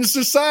 England's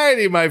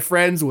society, my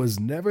friends, was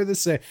never the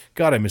same.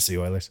 God, I miss the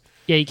Oilers.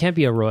 Yeah, you can't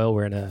be a royal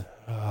wearing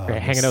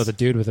hanging out with a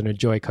dude with an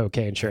enjoy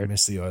cocaine I shirt.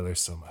 miss the Oilers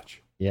so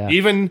much. Yeah.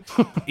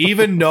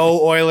 Even no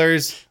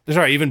Oilers,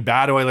 sorry, even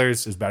bad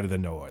Oilers is better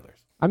than no Oilers.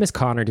 I miss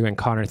Connor doing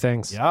Connor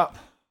things. Yeah.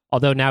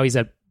 Although now he's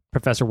at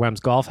Professor Wem's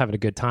golf having a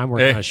good time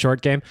working on a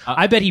short game.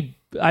 I bet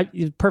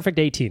perfect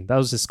 18. That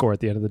was his score at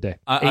the end of the day.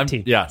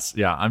 18. Yes,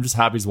 yeah. I'm just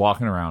happy he's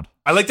walking around.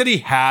 I like that he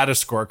had a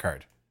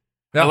scorecard.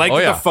 Yeah. I like Oh,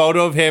 that yeah. the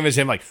photo of him is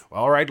him like,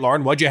 "All right,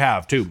 Lauren, what'd you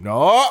have? 2?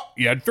 No,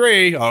 you had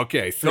 3.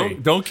 Okay, 3.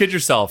 Don't kid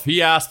yourself.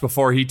 He asked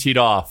before he teed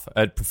off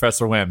at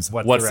Professor Wim's,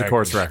 what's the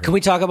course record? Can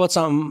we talk about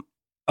something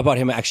about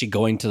him actually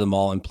going to the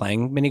mall and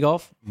playing mini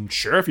golf?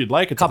 Sure, if you'd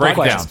like. It's Couple a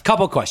breakdown. questions.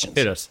 Couple questions.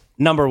 Hit us.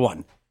 Number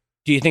 1,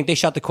 do you think they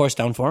shut the course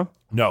down for him?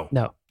 No.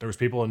 No. There was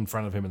people in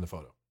front of him in the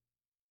photo.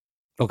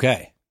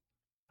 Okay.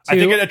 I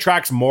think it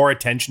attracts more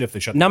attention if they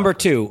shut the Number golf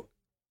 2,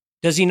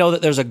 does he know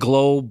that there's a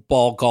glow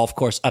ball golf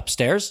course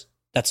upstairs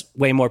that's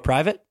way more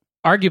private?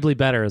 Arguably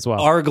better as well.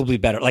 Arguably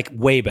better, like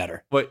way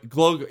better. But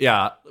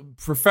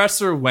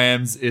Professor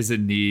Wem's is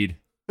in need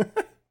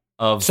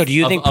of So do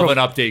you think of an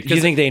update? Do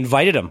you think they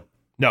invited him?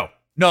 No.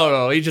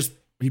 No,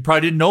 he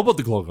probably didn't know about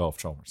the Glow Golf,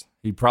 Chalmers.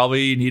 He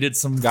probably needed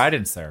some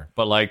guidance there.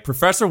 But like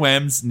Professor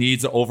Wims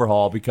needs an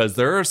overhaul because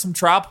there are some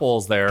trap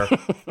holes there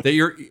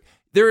that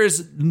there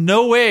is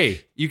no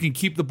way you can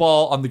keep the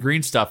ball on the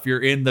green stuff. You're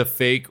in the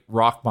fake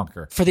rock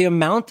bunker. For the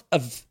amount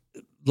of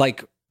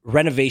like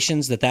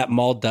renovations that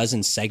mall does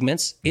in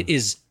segments, it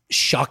is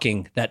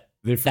shocking that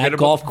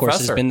golf course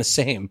has been the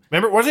same.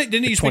 Remember,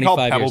 didn't it used to be called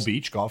Pebble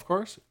Beach Golf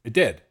Course? It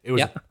did. It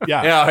was,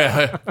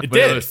 yeah. It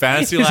did. It was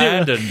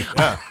Fantasyland and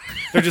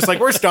they're just like,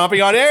 we're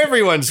stomping on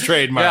everyone's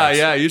trademarks.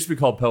 Yeah. It used to be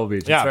called Pebble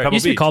Beach. Yeah, right. It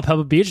used to be called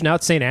Pebble Beach. Now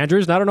it's St.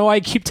 Andrews. And I don't know why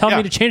you keep telling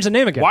me to change the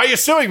name again. Why are you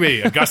suing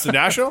me? Augusta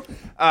National?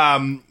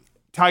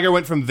 Tiger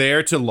went from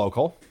there to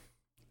local.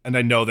 And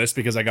I know this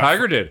because I got...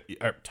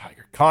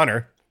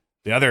 Connor,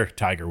 the other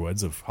Tiger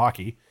Woods of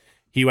hockey,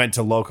 he went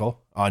to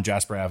local on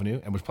Jasper Avenue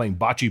and was playing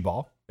bocce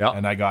ball. Yeah.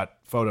 And I got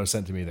photos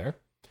sent to me there.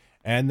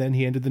 And then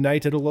he ended the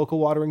night at a local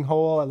watering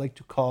hole I like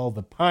to call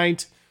The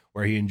Pint,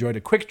 where he enjoyed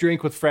a quick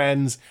drink with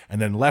friends and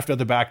then left out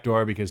the back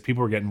door because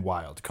people were getting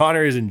wild.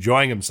 Connor is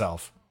enjoying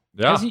himself.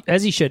 Yeah.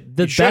 As he should.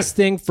 The best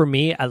thing for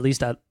me, at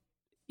least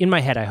in my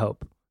head, I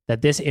hope,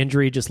 that this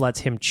injury just lets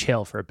him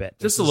chill for a bit.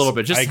 Just a little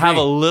bit. Just have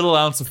a little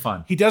ounce of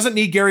fun. He doesn't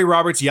need Gary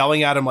Roberts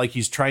yelling at him like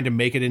he's trying to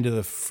make it into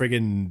the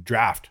friggin'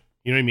 draft.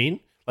 You know what I mean?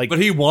 But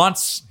he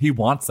wants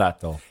that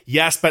though.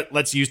 Yes, but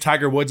let's use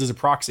Tiger Woods as a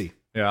proxy.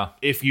 Yeah.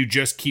 If you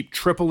just keep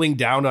tripling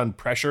down on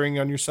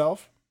pressuring on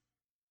yourself,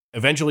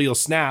 eventually you'll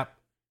snap.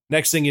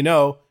 Next thing you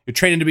know, you're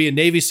training to be a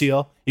Navy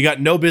SEAL. You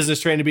got no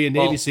business training to be a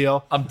Navy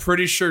SEAL. I'm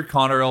pretty sure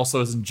Connor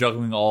also isn't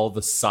juggling all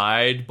the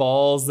side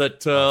balls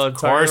that of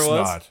course Tiger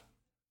was. Not.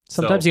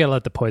 Sometimes you gotta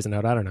let the poison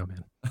out. I don't know,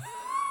 man.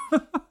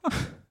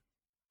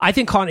 I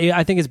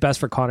think it's best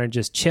for Connor to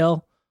just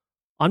chill,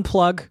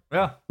 unplug,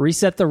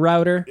 reset the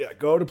router. Yeah,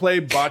 go to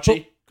play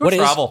bocce.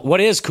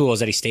 What is cool is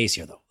that he stays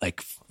here though.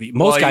 Like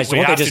most guys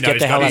don't, they just get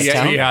the hell out of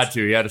town. He had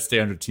to stay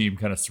under team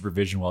kind of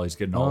supervision while he's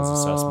getting all his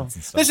assessments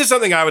and stuff. This is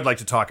something I would like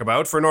to talk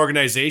about for an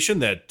organization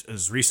that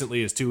as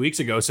recently as 2 weeks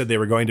ago said they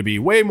were going to be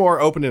way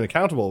more open and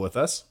accountable with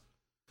us.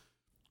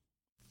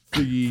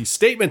 The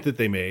statement that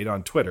they made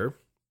on Twitter,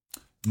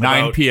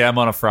 9 p.m.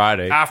 on a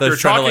Friday. After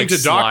talking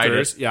to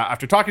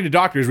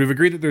doctors, we've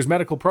agreed that there's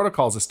medical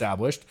protocols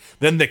established.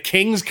 Then the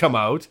Kings come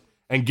out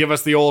and give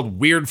us the old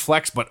weird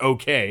flex, but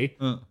okay,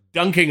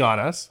 dunking on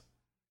us.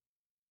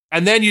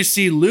 And then you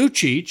see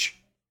Lucic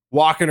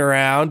walking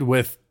around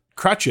with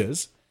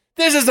crutches.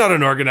 This is not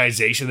an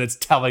organization that's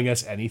telling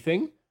us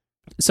anything.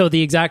 So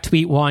the exact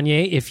tweet,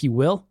 Wanye, if you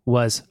will,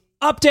 was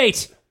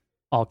update,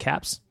 all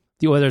caps.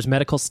 The Oilers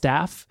medical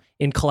staff,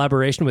 in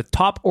collaboration with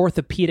top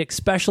orthopedic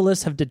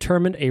specialists, have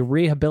determined a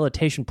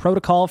rehabilitation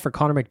protocol for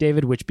Connor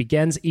McDavid, which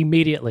begins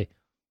immediately.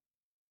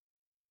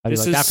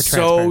 This is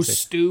so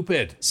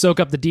stupid. Soak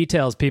up the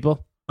details,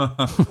 people.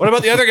 What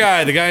about the other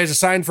guy? The guy who's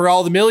assigned for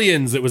all the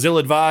millions that was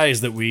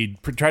ill-advised that we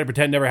try to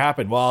pretend never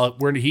happened. Well,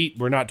 we're in the heat.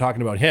 We're not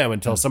talking about him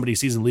until somebody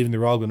sees him leaving the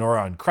Royal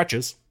Glenora on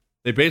crutches.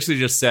 They basically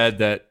just said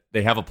that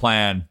they have a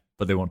plan,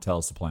 but they won't tell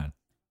us the plan.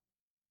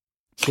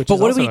 But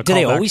what do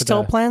they always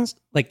tell plans?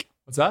 Like,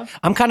 what's that?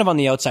 I'm kind of on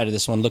the outside of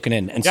this one looking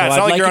in. And yeah, so it's I'd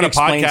not like like you're on you a to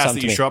explain podcast something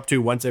that to you me. show up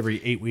to once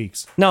every 8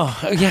 weeks. No,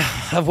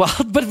 well,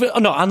 but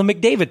no, on the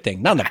McDavid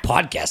thing, not on the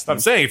podcast. I'm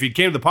saying if you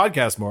came to the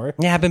podcast more.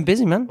 Yeah, I've been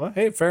busy, man. Well,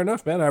 hey, fair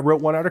enough, man. I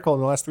wrote one article in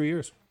the last 3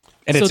 years.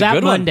 And so it's a that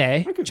good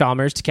Monday,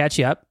 Chalmers, to catch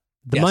you up,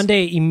 the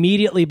Monday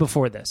immediately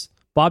before this,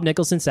 Bob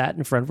Nicholson sat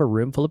in front of a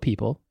room full of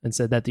people and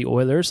said that the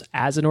Oilers,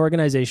 as an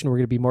organization, were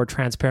going to be more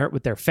transparent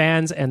with their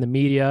fans and the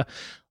media,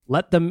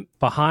 let them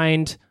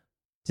behind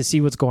to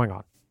see what's going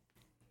on.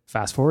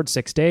 Fast forward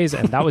 6 days,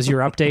 and that was your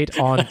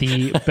update on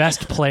the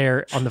best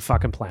player on the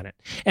fucking planet.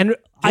 And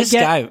I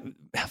get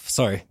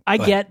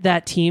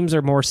that teams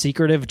are more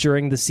secretive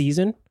during the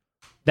season.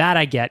 That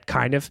I get,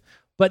 kind of.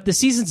 But the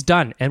season's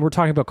done, and we're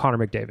talking about Connor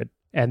McDavid.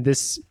 And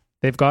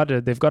they've got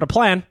a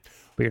plan,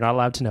 but you're not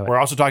allowed to know it. We're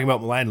also talking about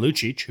Milan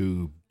Lucic,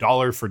 who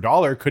dollar for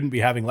dollar couldn't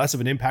be having less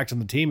of an impact on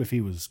the team if he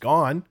was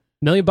gone.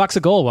 $1 million a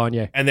goal,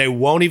 Wanye. And they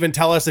won't even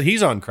tell us that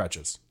he's on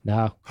crutches.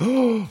 No.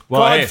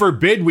 God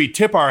forbid we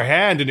tip our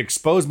hand and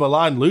expose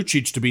Milan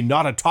Lucic to be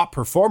not a top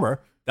performer.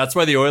 That's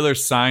why the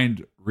Oilers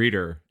signed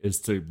Reeder,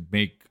 is to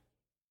make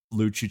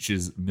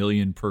Lucic's $1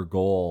 million per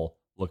goal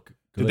look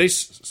good.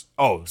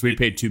 So we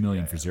paid $2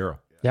 million for zero.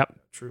 Yep.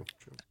 True.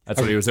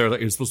 That's what he was there.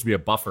 He was supposed to be a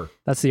buffer.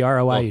 That's the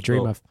ROI you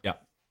dream of. Yeah.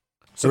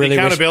 So the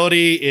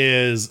accountability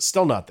is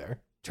still not there.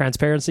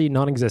 Transparency,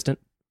 non-existent.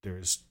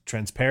 There's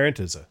transparent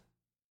as a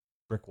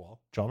brick wall.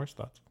 Chalmers,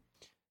 thoughts?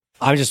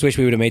 I just wish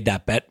we would have made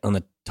that bet on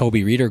the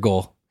Toby Reeder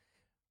goal.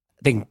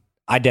 I think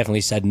I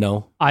definitely said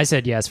no. I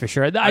said yes for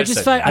sure. I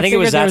think it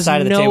was that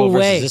side of the table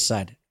versus this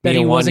side. That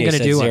he wasn't going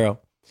to do zero.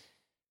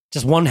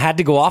 Just one had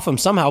to go off him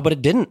somehow, but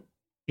it didn't.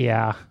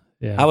 Yeah.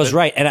 I was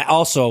right. And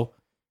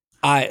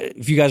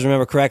if you guys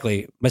remember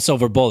correctly, my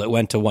silver bullet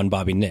went to one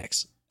Bobby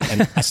Nix.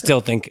 And I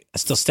still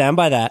stand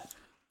by that.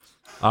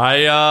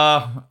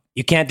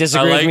 You can't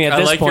disagree with me at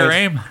this point. I like your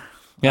aim.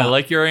 Yeah. I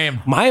like your aim.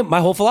 My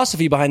whole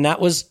philosophy behind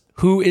that was,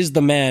 who is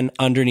the man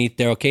underneath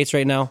Daryl Cates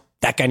right now?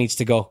 That guy needs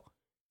to go.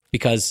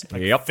 because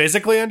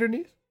physically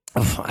underneath.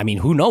 I mean,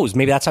 who knows?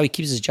 Maybe that's how he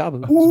keeps his job.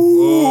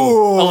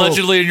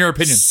 Allegedly, in your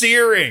opinion,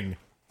 searing.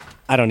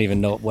 I don't even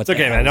know what It's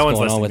okay, man. No one's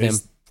going listening. on with him.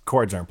 These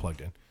cords aren't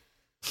plugged in.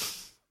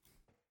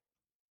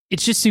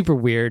 It's just super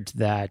weird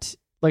that,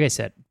 like I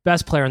said,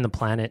 best player on the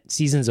planet,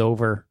 season's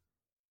over.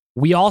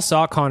 We all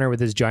saw Connor with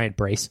his giant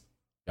brace.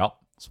 Yep.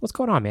 So what's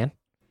going on, man?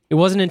 It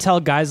wasn't until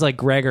guys like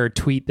Gregor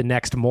tweet the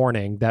next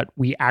morning that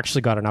we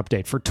actually got an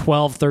update. For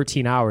 12,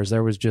 13 hours,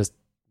 there was just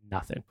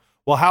nothing.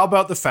 Well, how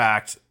about the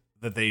fact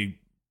that they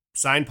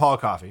signed Paul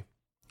Coffey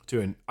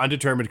to an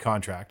undetermined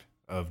contract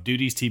of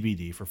duties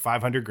TBD for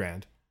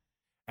 $500,000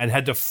 and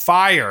had to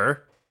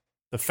fire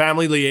the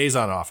family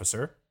liaison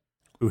officer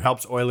who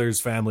helps Oilers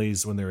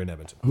families when they're in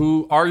Edmonton.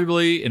 Who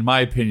arguably, in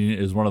my opinion,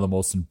 is one of the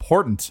most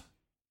important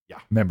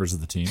members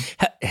of the team.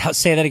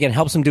 Say that again.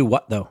 Helps him do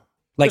what, though?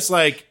 Just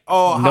like,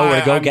 oh, nowhere hi,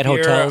 to go, I'm get here,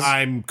 hotels.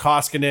 I'm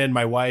Koskinen,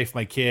 my wife,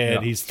 my kid.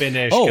 Yeah. He's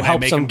finished. Oh, Can I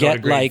helps make him him go to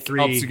get grade like, 3?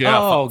 Helps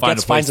you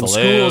find find some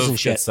schools and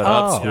shit. Get set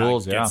up Oh.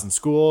 schools, Get some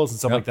schools and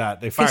stuff like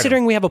that. They fired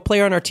Considering him. we have a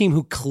player on our team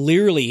who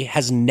clearly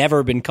has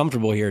never been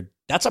comfortable here,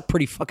 that's a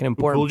pretty fucking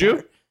important. Pulled you?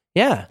 part.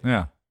 Yeah,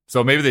 Yeah.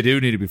 So maybe they do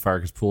need to be fired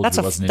because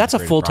Poolsy wasn't that's a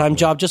integrated full time properly.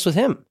 job just with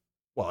him.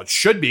 Well, it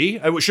should be.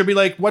 It should be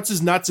like, what's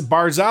his nuts,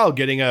 Barzal,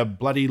 getting a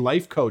bloody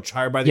life coach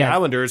hired by the Yeah.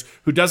 Islanders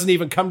who doesn't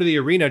even come to the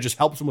arena, just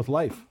helps him with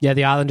life. Yeah,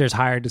 the Islanders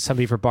hired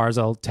somebody for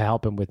Barzal to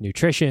help him with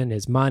nutrition,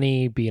 his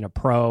money, being a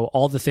pro,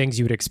 all the things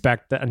you would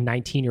expect a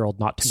 19-year-old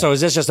not to know. So is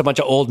this just a bunch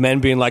of old men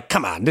being like,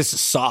 "Come on, this is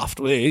soft.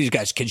 These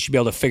guys kids should be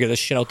able to figure this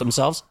shit out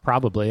themselves"?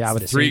 Probably, I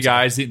would assume. Three so.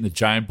 guys eating the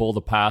giant bowl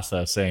of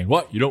pasta saying,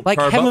 what? You don't Like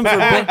carve heaven up?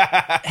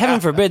 forbid, heaven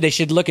forbid, they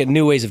should look at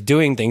new ways of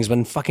doing things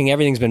when fucking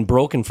everything's been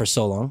broken for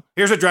so long.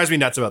 Here's what drives me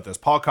nuts about this.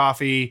 Paul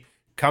Coffey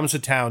comes to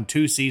town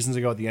 2 seasons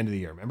ago at the end of the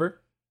year,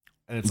 remember?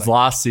 And It's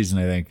last season,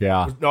 I think.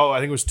 Yeah. No, I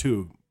think it was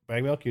 2.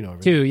 Bag Milk, you know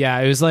everything. 2, yeah.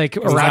 It was like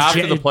was around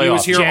after the playoffs. He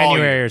was here all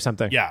January year. or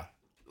something. Yeah,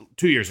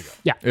 2 years ago.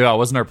 Yeah. Yeah, it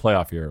wasn't our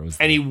playoff year. It was.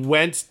 And he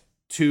went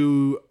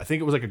to, I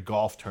think it was like a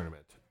golf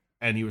tournament,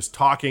 and he was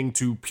talking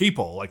to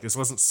people, like this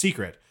wasn't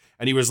secret,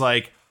 and he was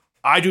like,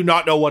 I do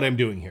not know what I'm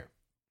doing here.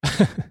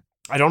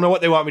 I don't know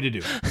what they want me to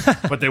do,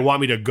 but they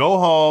want me to go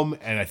home,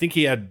 and I think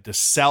he had to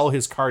sell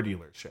his car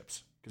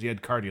dealerships, because he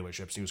had car dealerships,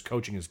 and he was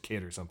coaching his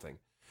kid or something.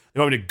 They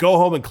want me to go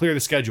home and clear the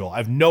schedule. I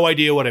have no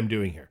idea what I'm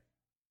doing here.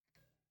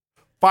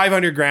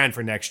 $500,000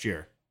 for next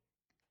year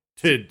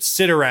to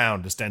sit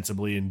around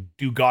ostensibly and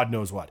do God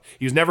knows what.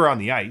 He was never on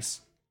the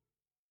ice.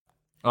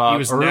 He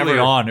was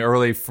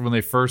early when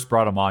they first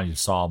brought him on, you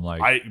saw him like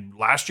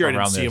Last year I didn't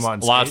around see him this. on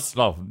last. skates.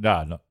 No,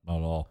 not at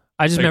all.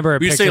 I just remember a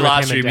You picture say with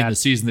last him year, and you mean Dad. the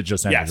season that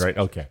just ended, Yes. right?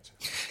 Okay.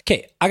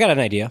 Okay, I got an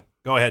idea.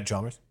 Go ahead,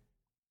 Chalmers.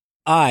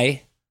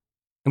 I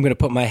am going to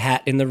put my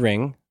hat in the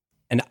ring,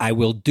 and I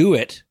will do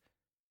it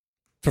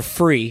for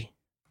free.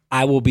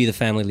 I will be the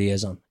family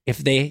liaison if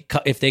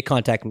they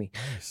contact me.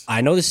 Nice.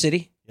 I know the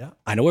city. Yeah.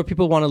 I know where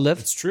people want to live.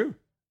 It's true.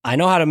 I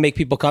know how to make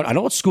people come. I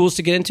know what schools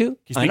to get into. You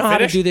I speak know how to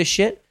Finnish? do this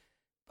shit.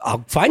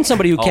 I'll find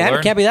somebody who I'll can. learn.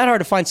 It can't be that hard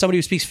to find somebody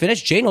who speaks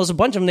Finnish. Jay knows a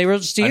bunch of them. They were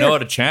just I here. know how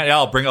to chant. Yeah,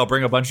 I'll bring a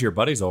bunch of your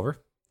buddies over.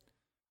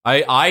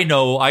 I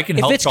know I can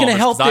If help. it's gonna Chalmers,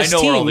 help 'cause this I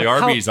know where all team, the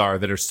how- Arby's are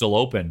that are still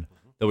open.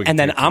 That we can And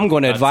then take to. I'm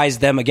going to That's- advise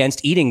them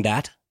against eating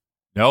that.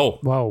 No,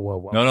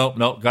 Whoa.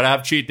 no. Gotta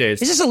have cheat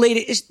days. Is this a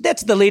lady?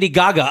 That's the Lady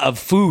Gaga of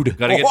food.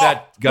 Gotta get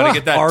that. Gotta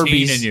get that teen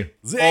Arby's. in you.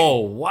 Zing. Oh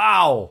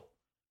wow!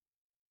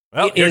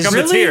 Well, It here is come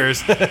really? the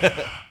tears.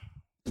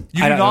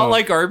 You I do don't not know.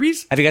 like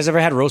Arby's? Have you guys ever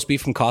had roast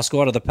beef from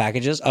Costco out of the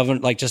packages of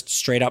like just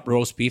straight up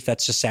roast beef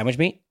that's just sandwich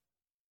meat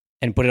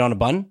and put it on a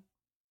bun?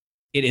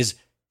 It is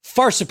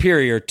far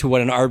superior to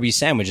what an Arby's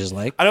sandwich is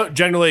like. I don't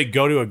generally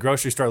go to a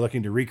grocery store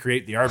looking to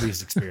recreate the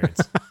Arby's experience.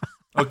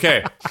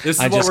 Okay, this is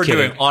I'm what just we're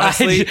kidding. doing.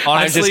 Honestly,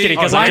 I'm just kidding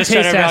because I'm blind just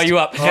trying to taste rile test. you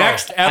up.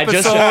 Next I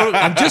just- episode.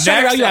 I'm just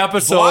trying to rile next you up.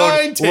 episode.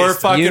 Blind We're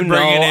taste. fucking You know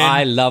bringing in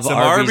I love some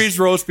Arby's.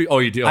 roast beef. Oh,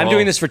 you do. I'm Oh.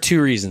 doing this for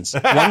two reasons.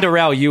 One to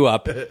rile you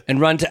up, and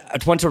one to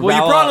Well, you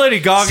rile. brought Lady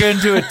Gaga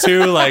into it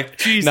too. Like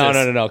Jesus.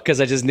 No. Because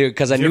I just knew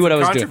because I Here knew what for I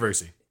was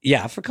controversy. doing.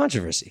 Yeah, for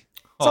controversy.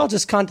 It's all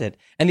just content.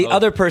 And the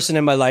other person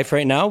in my life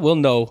right now will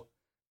know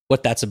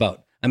what that's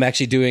about. I'm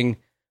actually doing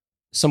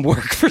some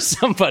work for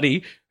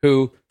somebody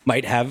who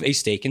might have a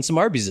stake in some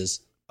Arby's.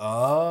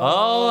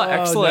 Oh,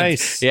 excellent.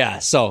 Nice. Yeah,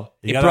 so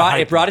You it gotta brought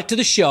hype it brought it to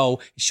the show.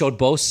 It showed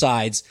both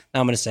sides. Now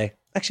I'm going to say,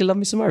 actually, love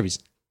me some Arby's.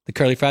 The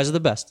curly fries are the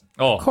best.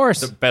 Oh, Of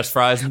course. the best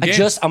fries in the game. I'm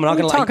not What are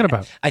going you to talking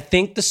about? I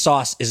think the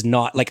sauce is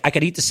not like I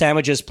could eat the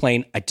sandwiches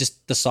plain.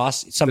 The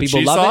sauce. Some The people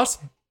cheese love sauce?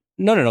 it.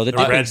 No, the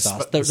dipping red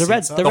sauce. sp- The the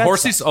red, sauce? the The red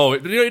horsey. sauce. Oh,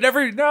 you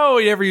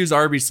never use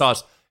Arby's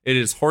sauce. It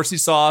is horsey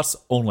sauce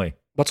only.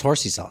 What's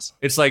horsey sauce?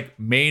 It's like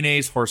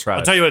mayonnaise horseradish.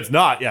 I'll tell you what, it's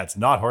not. Yeah, it's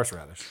not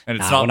horseradish. and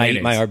it's Nah, not when mayonnaise. I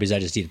eat my Arby's, I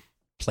just eat it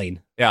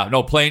plain. Yeah,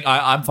 no plain.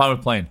 I'm fine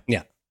with plain.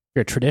 Yeah.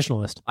 You're a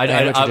traditionalist. I'm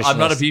not a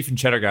traditionalist. beef and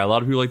cheddar guy. A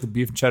lot of people like the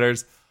beef and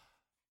cheddars.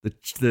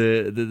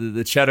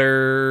 The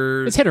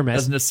cheddar. It's hit or miss.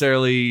 Doesn't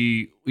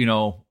necessarily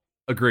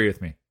agree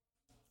with me.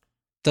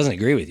 Doesn't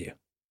agree with you.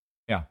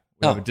 Yeah,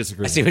 we have a I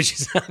disagreement. see what you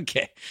said.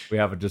 Okay. We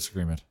have a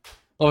disagreement.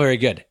 Oh, very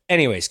good.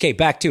 Anyways, okay,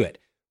 back to it.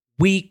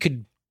 We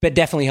could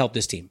definitely help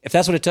this team. If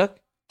that's what it took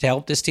to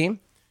help this team,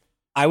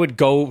 I would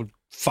go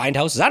find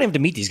houses. I don't have to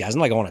meet these guys. I'm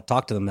not like I want to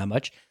talk to them that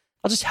much.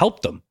 I'll just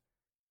help them.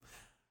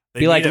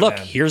 Be like, look,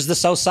 here's the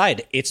South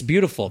Side. It's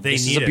beautiful.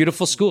 This is a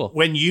beautiful school.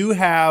 When you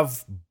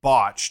have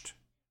botched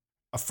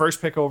a first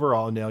pick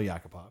overall in Nail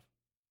Yakupov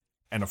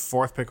and a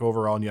fourth pick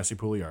overall in Jesse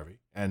Puljujarvi,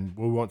 and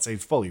we won't say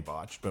he's fully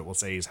botched, but we'll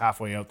say he's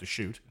halfway out the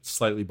chute.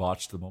 Slightly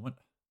botched at the moment.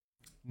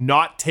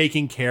 Not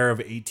taking care of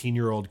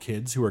 18-year-old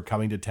kids who are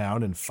coming to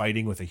town and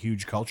fighting with a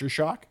huge culture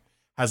shock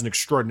has an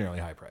extraordinarily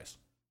high price.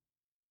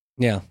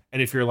 Yeah.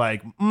 And if you're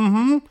like,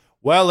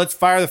 well, let's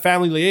fire the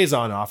family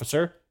liaison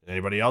officer.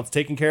 Anybody else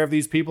taking care of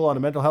these people on a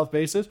mental health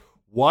basis?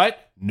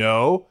 What?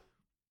 No.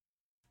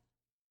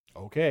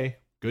 Okay.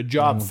 Good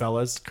job,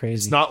 fellas. Crazy.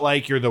 It's not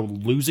like you're the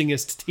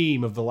losingest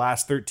team of the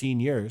last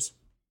 13 years.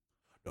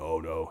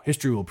 No.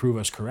 History will prove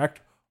us correct.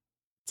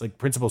 It's like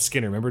Principal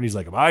Skinner. Remember? And he's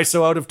like, am I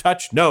so out of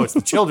touch? No, it's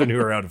the children who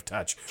are out of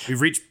touch.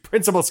 We've reached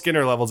Principal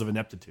Skinner levels of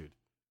ineptitude.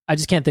 I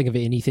just can't think of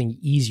anything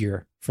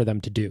easier for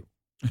them to do.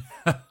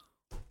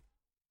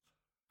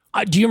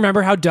 Do you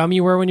remember how dumb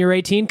you were when you were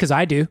 18? Because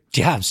I do.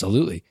 Yeah,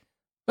 absolutely.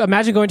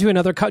 Imagine going to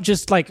another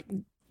just like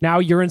now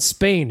you're in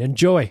Spain.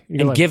 Enjoy.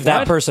 And like, give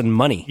that person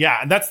money. Yeah,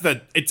 and that's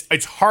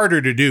it's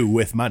harder to do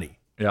with money.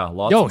 Yeah,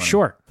 lots of money.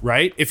 Sure.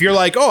 Right? If you're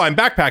like, I'm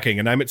backpacking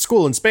and I'm at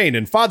school in Spain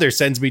and father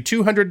sends me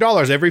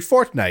 $200 every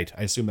fortnight.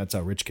 I assume that's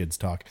how rich kids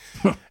talk.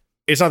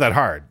 It's not that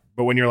hard.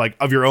 But when you're like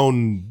of your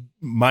own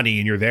money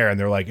and you're there and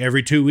they're like,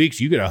 every 2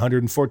 weeks you get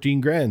 114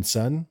 grand,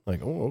 son.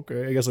 Like,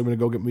 okay. I guess I'm going to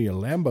go get me a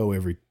Lambo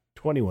every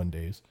 21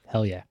 days.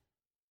 Hell yeah.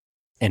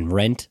 And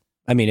rent.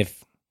 I mean,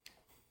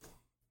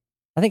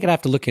 I think I'd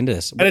have to look into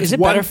this. Is it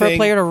better for a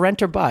player to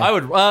rent or buy? I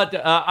would.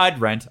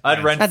 I'd rent.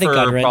 I'd rent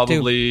for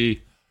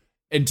probably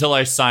until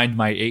I signed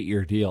my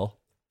 8-year deal.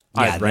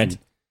 Yeah, I'd rent.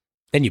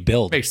 Then you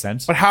build. Makes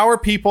sense. But how are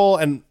people?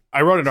 And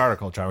I wrote an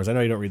article, Chalmers. I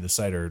know you don't read the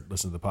site or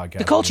listen to the podcast.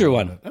 The culture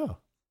one. Oh,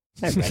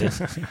 I read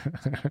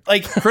it.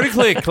 Like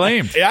critically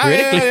acclaimed. Yeah,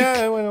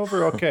 I went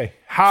over okay.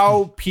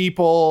 How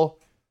people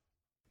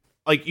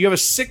like you have a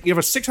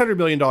 $600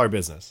 million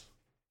business,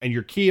 and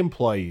your key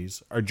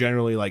employees are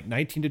generally like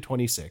 19 to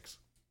 26.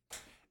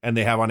 And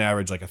they have on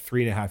average like a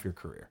 3.5-year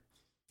career.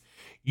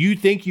 You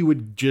think you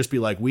would just be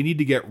like, we need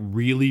to get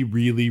really,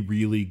 really,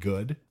 really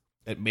good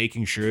at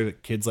making sure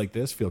that kids like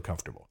this feel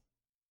comfortable.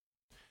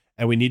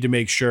 And we need to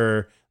make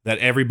sure that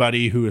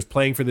everybody who is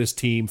playing for this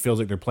team feels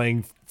like they're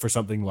playing for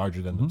something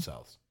larger than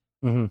themselves.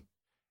 Mm-hmm.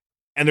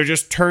 And they're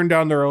just turned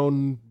down their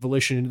own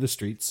volition into the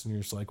streets. And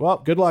you're just like, well,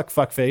 good luck,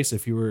 fuckface.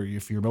 If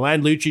you're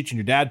Milan Lucic and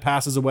your dad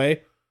passes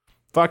away,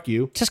 fuck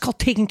you. It's just called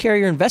taking care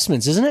of your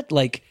investments, isn't it?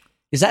 Like,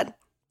 is that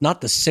not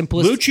the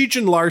simplest? Lucic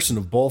and Larson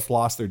have both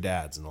lost their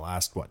dads in the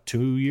last,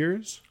 2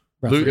 years?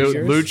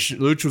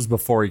 Luch was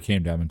before he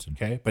came to Edmonton.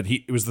 Okay, but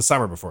it was the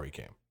summer before he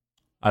came.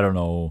 I don't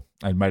know.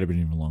 It might have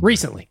been even longer.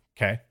 Recently.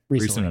 Okay.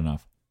 Recent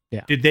enough.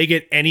 Yeah. Did they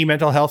get any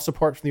mental health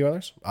support from the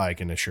Oilers? I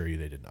can assure you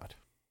they did not.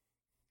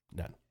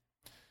 None.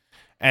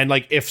 And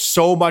like, if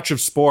so much of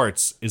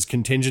sports is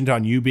contingent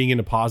on you being in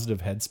a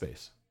positive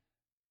headspace,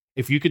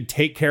 if you could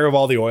take care of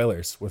all the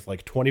Oilers with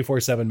like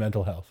 24/7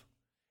 mental health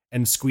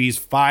and squeeze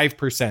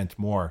 5%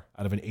 more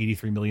out of an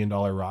 $83 million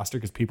roster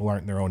because people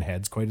aren't in their own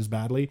heads quite as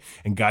badly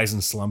and guys in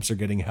slumps are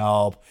getting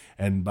help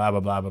and blah, blah,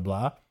 blah, blah,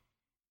 blah.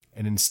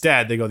 And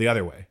instead they go the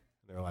other way.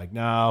 They're like,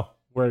 no,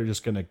 we're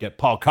just going to get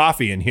Paul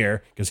Coffey in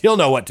here because he'll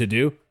know what to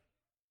do.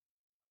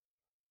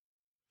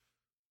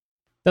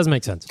 Doesn't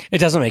make sense. It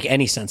doesn't make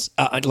any sense.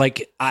 I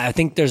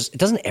think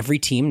doesn't every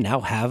team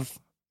now have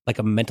like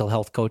a mental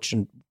health coach,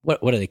 and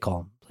what do they call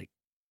them? Like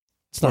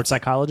sports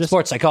psychologist?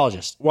 Sports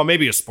psychologist. Well,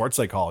 maybe a sports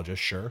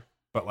psychologist, sure.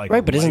 But like,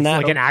 right, but isn't that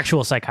like an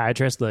actual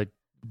psychiatrist, like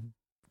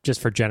just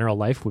for general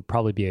life would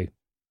probably be a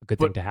good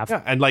thing to have.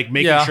 Yeah, and like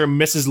making sure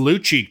Mrs.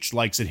 Lucic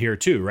likes it here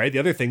too, right? The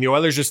other thing, the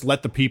Oilers just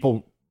let the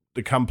people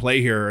that come play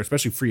here,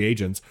 especially free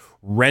agents,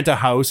 rent a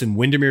house in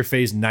Windermere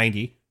Phase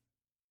 90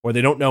 where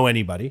they don't know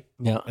anybody.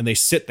 Yeah. And they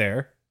sit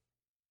there.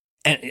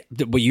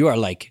 But you are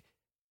like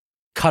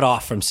cut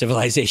off from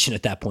civilization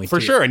at that point. For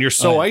too. sure. And you're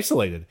so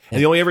isolated. Yeah.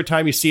 And the only ever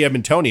time you see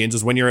Edmontonians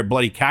is when you're at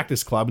Bloody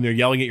Cactus Club and they're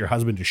yelling at your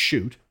husband to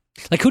shoot.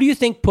 Like, who do you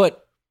think put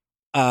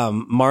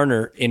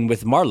Marner in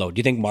with Marlowe? Do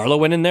you think Marlowe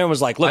went in there and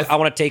was like, look, I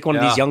want to take one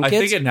of these young kids? I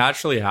think it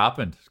naturally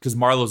happened because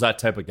Marlowe's that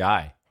type of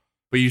guy.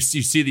 But you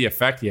see the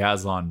effect he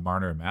has on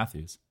Marner and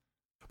Matthews.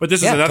 But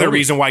this is another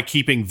reason why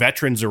keeping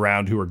veterans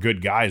around who are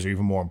good guys are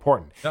even more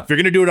important. Yeah. If you're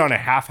going to do it on a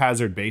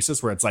haphazard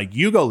basis where it's like,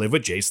 you go live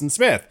with Jason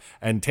Smith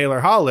and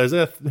Taylor Hall lives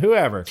with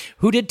whoever.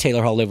 Who did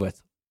Taylor Hall live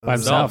with? By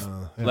himself.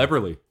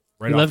 Leberle.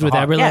 Right, he lived with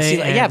Eberle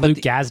and Luke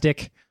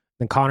Gazdick.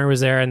 Then Connor was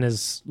there in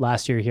his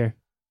last year here.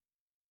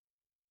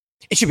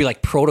 It should be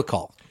like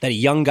protocol that a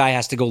young guy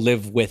has to go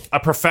live with a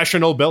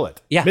professional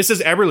billet. Yeah.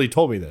 Mrs. Eberle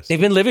told me this. They've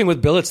been living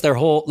with billets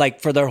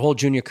for their whole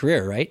junior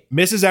career, right?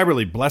 Mrs.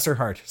 Eberle, bless her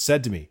heart,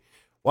 said to me,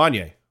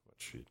 Wanye,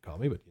 she'd call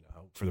me, but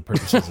for the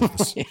purposes of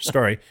this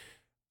story,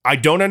 I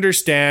don't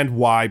understand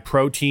why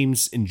pro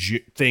teams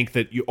think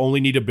that you only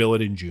need a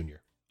billet in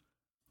junior.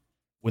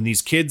 When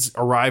these kids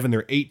arrive and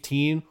they're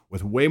 18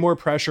 with way more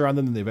pressure on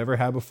them than they've ever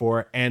had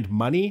before and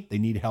money, they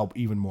need help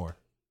even more.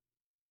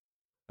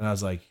 And I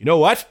was like, you know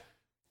what?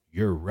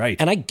 You're right.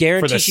 And I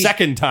guarantee for the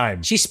second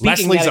time, she's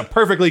speaking Leslie's a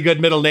perfectly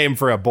good middle name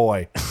for a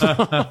boy.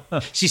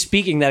 She's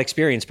speaking that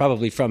experience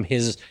probably from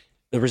the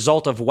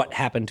result of what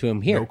happened to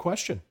him here. No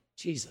question.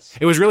 Jesus.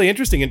 It was really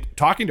interesting in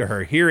talking to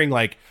her, hearing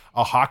like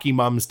a hockey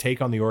mom's take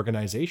on the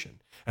organization.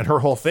 And her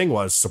whole thing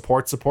was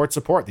support, support,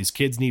 support. These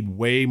kids need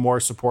way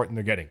more support than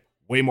they're getting.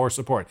 Way more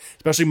support,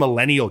 especially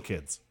millennial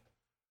kids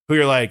who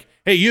you're like,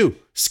 hey, you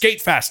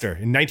skate faster.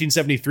 In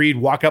 1973, you'd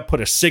walk up,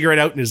 put a cigarette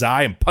out in his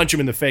eye and punch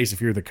him in the face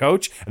if you're the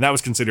coach. And that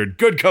was considered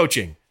good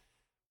coaching.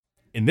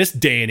 In this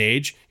day and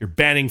age, you're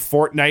banning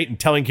Fortnite and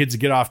telling kids to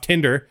get off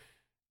Tinder.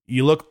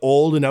 You look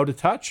old and out of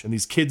touch. And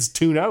these kids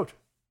tune out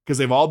because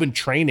they've all been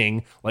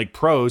training like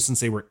pros since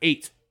they were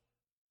 8.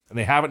 And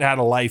they haven't had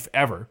a life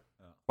ever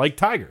like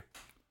Tiger.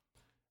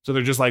 So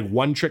they're just like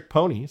one-trick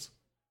ponies.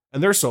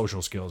 And their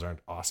social skills aren't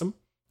awesome.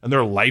 And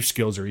their life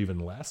skills are even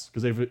less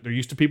because they're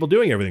used to people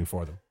doing everything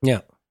for them. Yeah.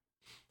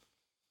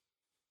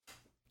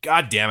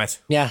 God damn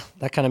it. Yeah,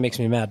 that kind of makes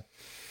me mad.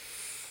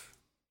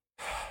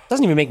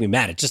 Doesn't even make me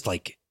mad. It just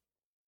like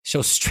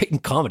shows straight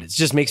incompetence. It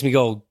just makes me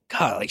go,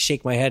 God, like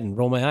shake my head and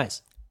roll my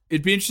eyes.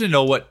 It'd be interesting to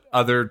know what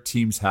other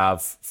teams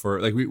have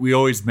for, like, we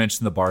always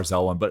mention the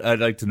Barzell one, but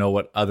I'd like to know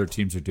what other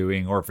teams are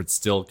doing, or if it's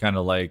still kind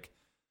of like,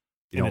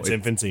 in its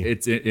infancy.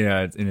 It's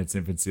in its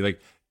infancy.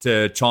 Like,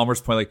 to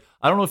Chalmers' point, like,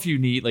 I don't know if you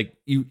need, like,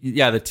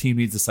 the team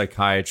needs a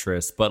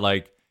psychiatrist, but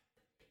like,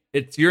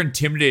 you're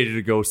intimidated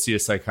to go see a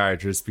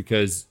psychiatrist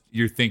because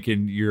you're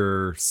thinking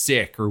you're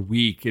sick or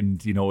weak,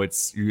 and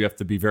you have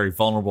to be very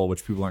vulnerable,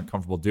 which people aren't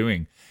comfortable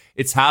doing.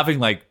 It's having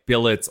like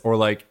billets or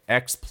like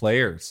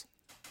ex-players,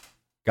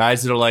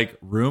 guys that are like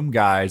room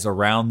guys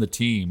around the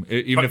team,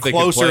 even but if they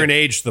closer in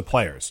age to the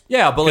players.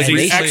 Yeah, but like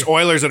these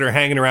ex-Oilers that are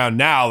hanging around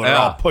now, they're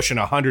all pushing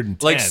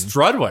 110. Like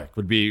Strudwick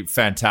would be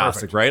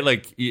fantastic. Perfect. Right?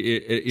 Like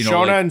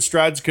Shona and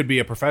Struds could be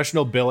a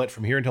professional billet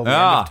from here until the end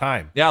of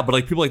time. Yeah, but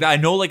like people like that, I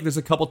know like there's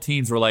a couple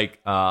teams where like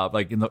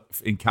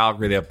in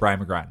Calgary they have Brian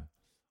McGrattan.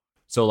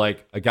 So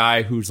like a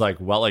guy who's like,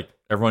 well, like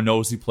everyone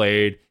knows he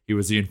played. He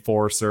was the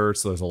enforcer,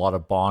 so there's a lot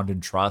of bond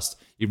and trust,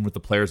 even with the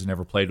players who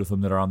never played with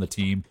him that are on the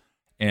team.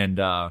 And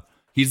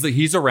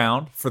he's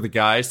around for the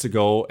guys to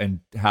go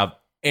and have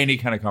any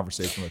kind of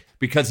conversation with,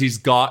 because he's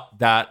got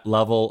that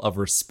level of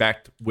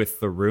respect with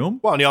the room.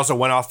 Well, and he also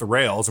went off the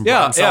rails and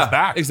brought himself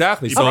back.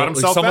 Exactly. He so brought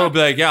himself someone back. will be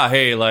like, yeah,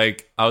 hey,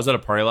 like I was at a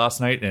party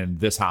last night and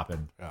this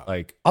happened. Yeah.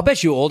 Like, I'll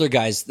bet you older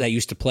guys that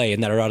used to play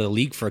and that are out of the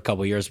league for a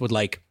couple of years would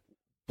like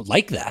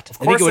that. Of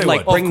course,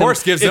 bring them,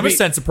 gives them a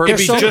sense of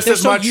purpose. They're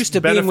so used to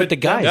being with the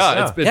guys.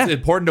 Yeah, it's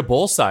important to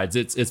both sides.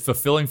 It's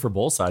fulfilling for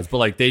both sides. But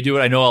like they do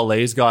it. I know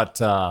LA's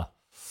got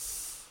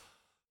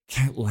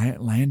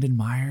Landon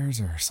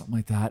Myers or something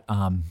like that.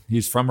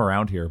 He's from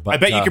around here. But I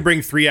bet you could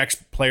bring 3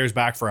 ex-players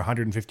back for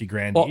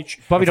 $150,000 each.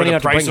 Probably don't for even the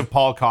have to price bring of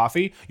Paul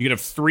Coffey. You could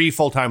have 3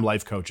 full-time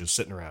life coaches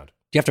sitting around.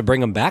 Do you have to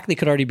bring them back? They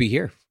could already be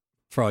here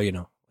for all you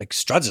know. Like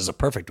Struds is a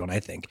perfect one, I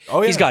think.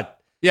 Oh yeah, he's got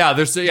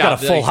a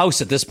full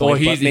house at this point.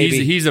 Well,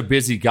 he's a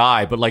busy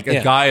guy, but like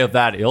a guy of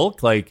that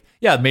ilk, like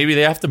maybe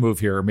they have to move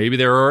here, or maybe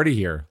they're already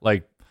here.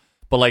 Like,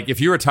 but like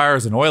if you retire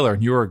as an Oiler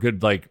and you were a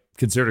good, like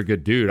considered a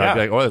good dude, I'd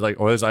be like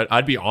Oilers,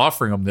 I'd be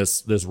offering him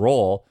this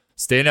role.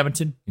 Stay in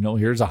Edmonton.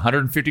 Here's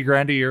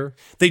 $150,000 a year.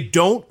 They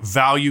don't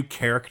value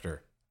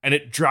character, and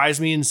it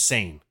drives me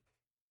insane.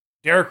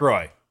 Derek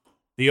Roy,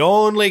 the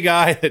only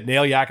guy that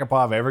Nail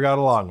Yakupov ever got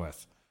along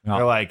with. No.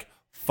 They're like,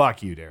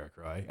 fuck you, Derek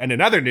Roy. And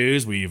in other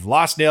news, we've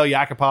lost Nail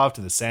Yakupov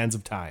to the sands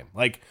of time.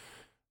 Like,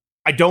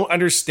 I don't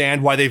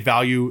understand why they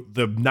value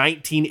the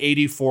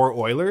 1984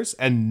 Oilers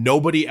and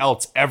nobody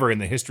else ever in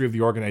the history of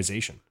the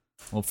organization.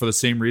 Well, for the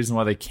same reason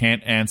why they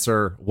can't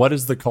answer, what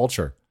is the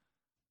culture?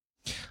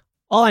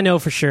 All I know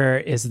for sure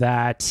is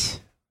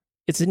that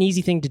it's an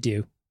easy thing to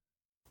do.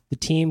 The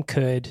team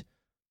could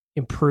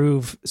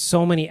improve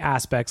so many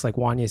aspects, like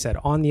Wanya said,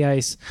 on the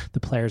ice. The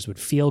players would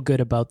feel good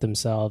about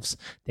themselves.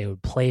 They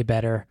would play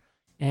better.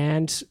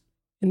 And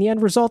in the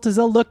end result is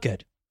they'll look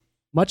good.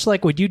 Much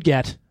like what you'd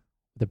get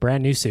with a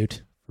brand new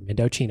suit from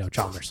Indochino,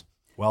 Chalmers.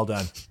 Well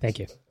done. Thank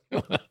you.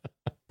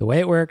 The way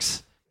it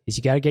works is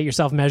you got to get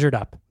yourself measured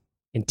up.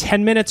 In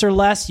 10 minutes or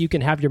less, you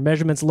can have your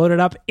measurements loaded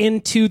up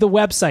into the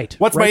website.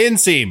 What's my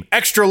inseam?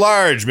 Extra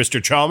large,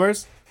 Mr.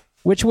 Chalmers.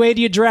 Which way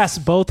do you dress?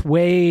 Both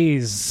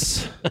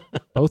ways.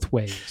 Both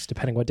ways,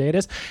 depending what day it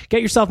is.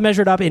 Get yourself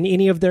measured up in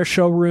any of their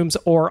showrooms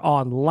or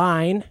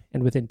online.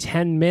 And within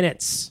 10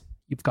 minutes,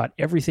 you've got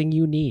everything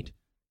you need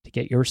to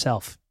get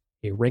yourself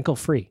a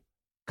wrinkle-free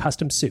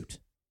custom suit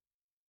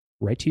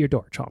right to your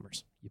door,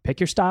 Chalmers. You pick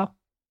your style,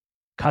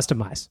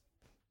 customize.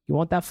 You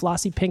want that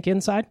flossy pink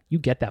inside? You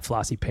get that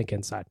flossy pink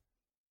inside.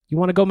 You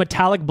want to go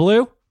metallic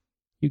blue?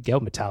 You go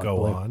metallic blue.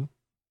 Go on.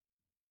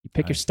 You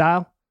pick your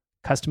style,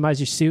 customize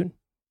your suit,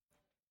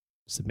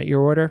 submit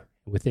your order.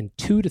 Within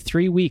 2 to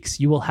 3 weeks,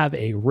 you will have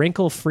a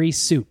wrinkle-free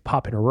suit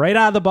popping right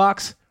out of the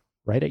box,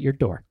 right at your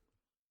door.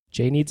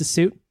 Jay needs a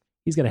suit.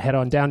 He's going to head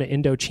on down to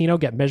Indochino,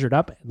 get measured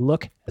up, and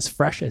look as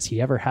fresh as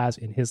he ever has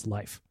in his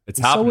life. It's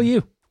and happening. So will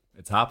you.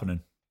 It's happening.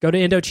 Go to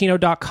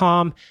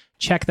Indochino.com,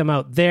 check them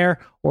out there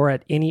or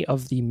at any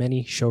of the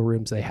many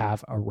showrooms they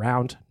have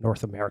around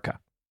North America.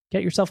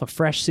 Get yourself a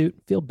fresh suit,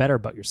 feel better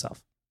about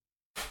yourself.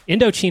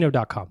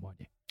 Indochino.com.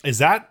 Is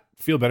that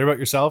feel better about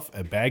yourself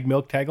a bag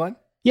milk tagline?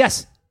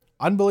 Yes.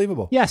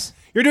 Unbelievable. Yes.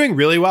 You're doing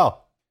really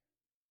well.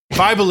 If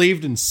I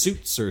believed in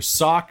suits or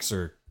socks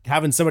or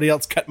having somebody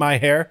else cut my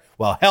hair,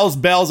 well, hell's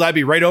bells, I'd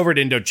be right over at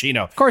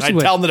Indochino. Of course you I'd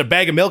would. tell them that a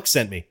bag of milk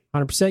sent me.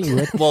 100% you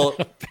would. Well,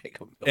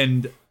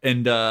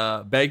 and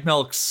Bag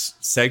Milk's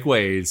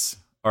segues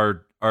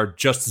are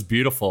just as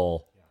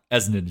beautiful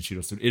as an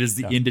Indochino suit. It is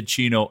the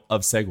Indochino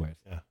of segues.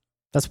 Yeah.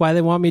 That's why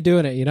they want me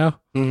doing it, you know?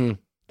 Mm-hmm.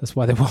 That's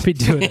why they want me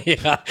doing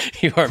it. Yeah,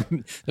 you are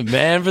the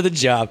man for the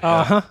job.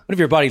 Uh-huh. What if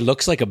your body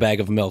looks like a bag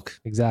of milk?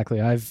 Exactly.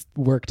 I've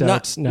worked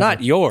out.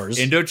 Not yours.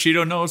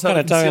 Indochino knows how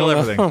to conceal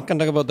everything. Can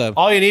talk about that.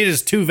 All you need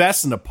is 2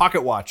 vests and a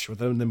pocket watch with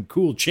them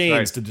cool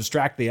chains to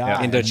distract the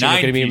eye. Indochino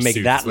could even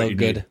make that look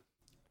good.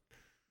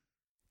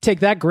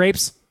 Take that,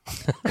 Grapes.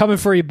 Coming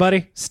for you,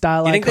 buddy.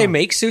 Style You think icon. they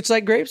make suits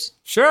like Grapes?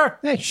 Sure.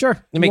 Hey,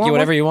 sure. They make you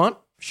whatever you want?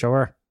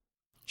 Sure.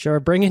 Sure.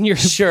 Bring in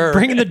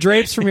the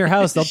drapes from your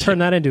house. They'll turn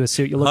that into a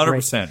suit. You look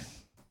 100%. great.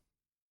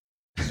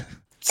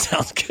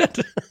 Sounds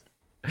good.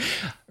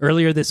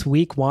 Earlier this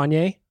week,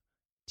 Wanye,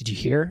 did you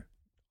hear?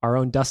 Our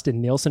own Dustin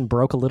Nielsen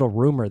broke a little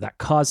rumor that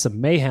caused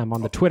some mayhem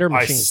on the Twitter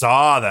machine. I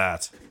saw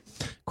that.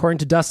 According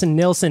to Dustin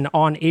Nielsen,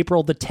 on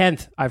April the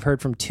 10th, I've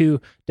heard from 2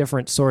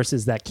 different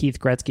sources that Keith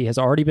Gretzky has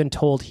already been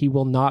told he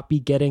will not be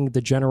getting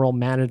the general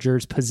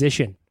manager's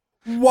position.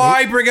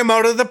 Why bring him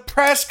out of the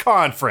press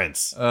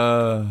conference?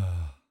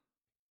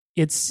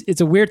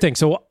 It's a weird thing.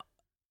 So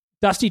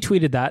Dusty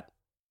tweeted that.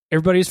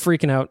 Everybody's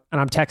freaking out,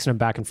 and I'm texting him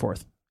back and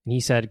forth. And he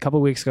said, a couple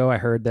of weeks ago, I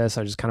heard this.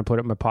 I just kind of put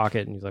it in my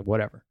pocket. And he's like,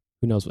 whatever.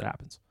 Who knows what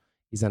happens?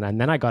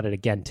 And then I got it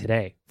again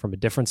today from a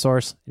different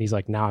source. And he's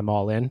like, now I'm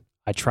all in.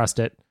 I trust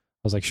it. I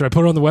was like, should I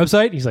put it on the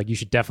website? He's like, you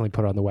should definitely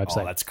put it on the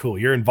website. Oh, that's cool.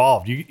 You're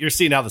involved. You're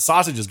seeing how the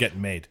sausage is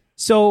getting made.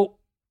 So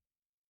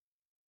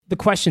the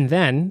question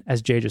then,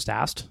 as Jay just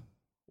asked,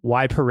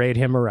 why parade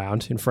him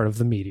around in front of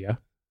the media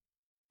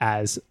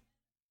as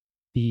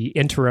the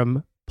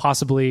interim,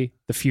 possibly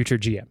the future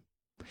GM?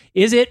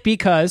 Is it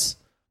because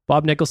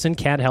Bob Nicholson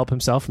can't help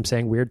himself from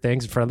saying weird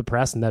things in front of the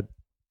press and that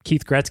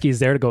Keith Gretzky is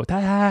there to go,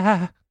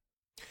 ah?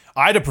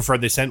 I'd have preferred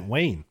they sent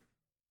Wayne.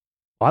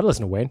 Well, I'd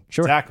listen to Wayne.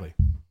 Sure. Exactly.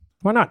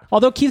 Why not?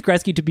 Although Keith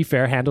Gretzky, to be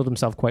fair, handled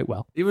himself quite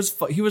well. He was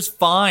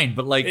fine,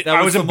 but like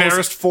I was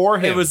embarrassed for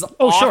him. It was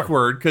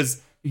awkward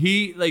because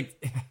he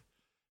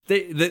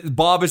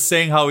Bob is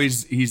saying how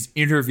he's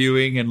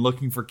interviewing and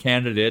looking for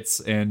candidates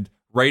and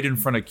right in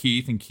front of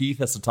Keith, and Keith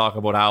has to talk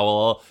about how,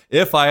 well,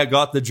 if I had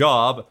got the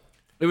job.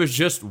 It was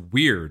just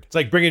weird. It's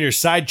like bringing your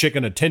side chick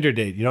on a Tinder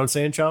date. You know what I'm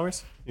saying,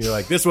 Chalmers? You're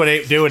like, this one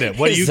ain't doing it.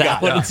 What do you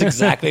got? It's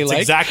exactly like.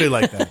 Exactly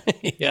like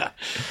that. Yeah.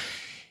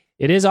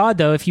 It is odd,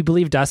 though, if you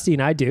believe Dusty,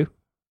 and I do,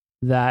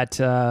 that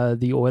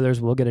the Oilers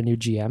will get a new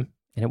GM, and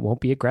it won't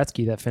be a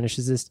Gretzky that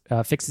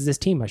fixes this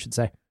team, I should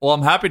say. Well,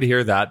 I'm happy to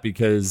hear that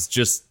because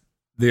just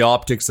the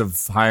optics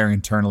of hiring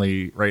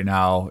internally right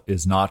now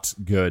is not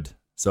good.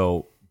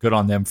 So good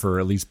on them for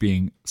at least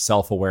being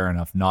self-aware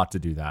enough not to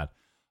do that.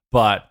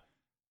 But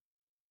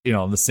you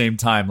know, at the same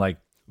time, like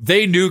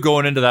they knew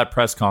going into that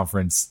press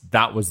conference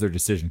that was their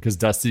decision because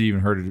Dusty even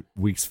heard it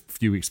a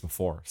few weeks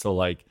before. So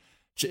like,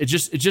 it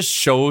just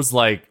shows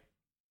like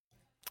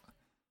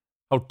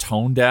how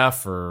tone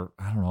deaf or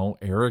I don't know,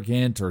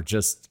 arrogant or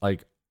just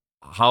like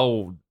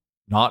how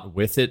not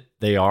with it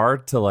they are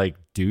to like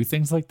do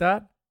things like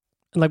that.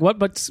 And like,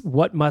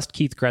 what must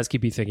Keith Gretzky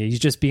be thinking? He's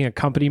just being a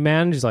company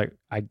man. He's like,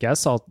 I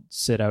guess I'll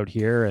sit out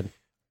here and.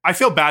 I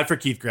feel bad for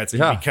Keith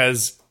Gretzky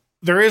because.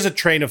 There is a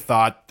train of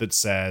thought that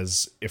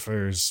says if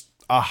there's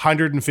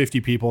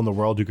 150 people in the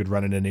world who could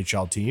run an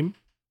NHL team,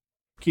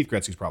 Keith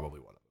Gretzky's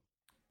probably one of them.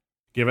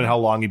 Given how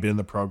long he'd been in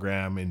the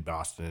program in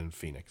Boston and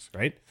Phoenix,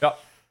 right? Yep.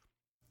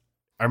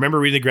 I remember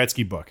reading the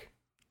Gretzky book.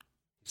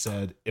 He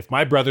said, if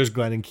my brothers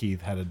Glenn and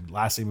Keith had a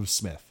last name of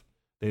Smith,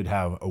 they'd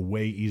have a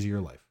way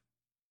easier life.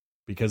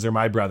 Because they're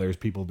my brothers,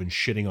 people have been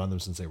shitting on them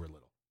since they were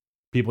little.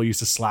 People used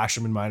to slash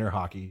them in minor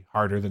hockey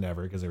harder than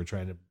ever because they were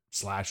trying to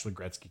slash the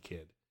Gretzky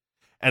kid.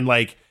 And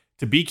like,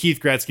 to be Keith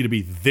Gretzky, to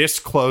be this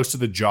close to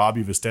the job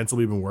you've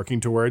ostensibly been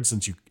working towards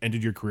since you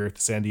ended your career at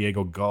the San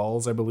Diego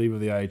Gulls, I believe, of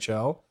the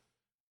IHL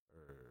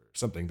or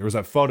something. There was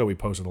that photo we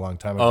posted a long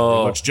time ago.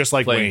 Oh, it looks just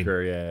like Wayne.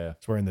 Career, yeah.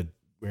 It's wearing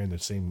the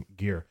same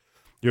gear.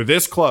 You're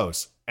this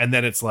close, and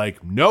then it's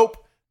like, nope,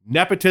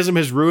 nepotism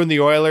has ruined the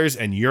Oilers,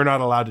 and you're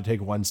not allowed to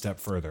take one step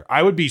further.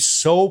 I would be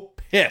so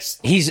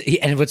pissed.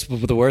 And what's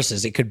the worst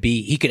is he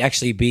could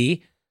actually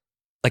be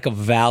like a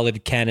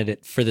valid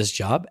candidate for this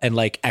job and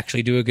like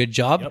actually do a good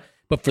job. Yep.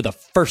 But for the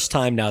first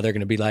time now, they're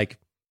going to be like,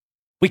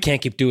 we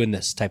can't keep doing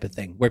this type of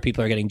thing where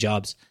people are getting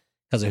jobs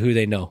because of who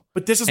they know.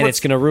 But this is and it's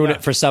going to ruin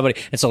it for somebody.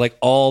 And so like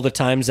all the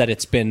times that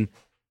it's been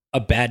a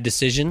bad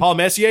decision. Paul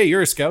Messier,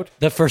 you're a scout.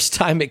 The first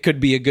time it could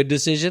be a good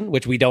decision,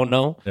 which we don't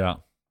know. Yeah.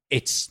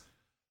 It's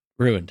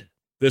ruined.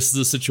 This is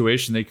the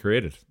situation they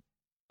created.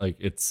 Like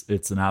it's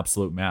an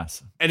absolute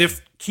mess. And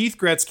if Keith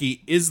Gretzky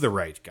is the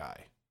right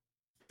guy,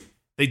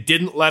 They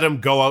didn't let him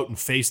go out and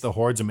face the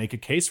Hordes and make a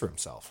case for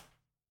himself.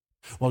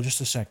 Well,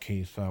 just a sec,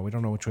 Keith. We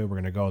don't know which way we're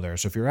going to go there.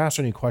 So if you're asked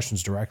any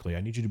questions directly,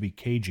 I need you to be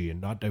cagey and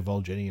not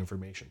divulge any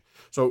information.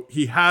 So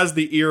he has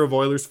the ear of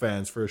Oilers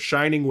fans for a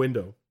shining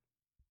window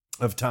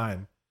of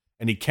time.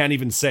 And he can't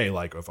even say,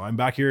 like, if I'm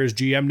back here as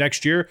GM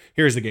next year,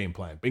 here's the game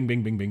plan. Bing,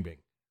 bing, bing, bing, bing.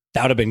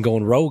 That would have been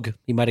going rogue.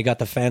 He might have got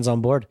the fans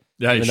on board.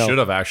 Yeah, he should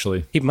have,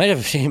 actually. He might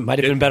have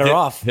been better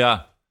off.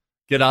 Yeah.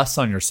 Get us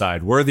on your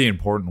side. We're the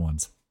important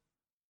ones.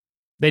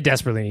 They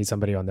desperately need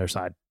somebody on their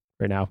side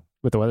right now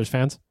with the Oilers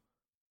fans.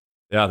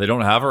 Yeah, they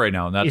don't have it right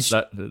now, and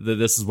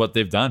this is what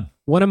they've done.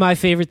 One of my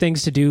favorite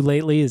things to do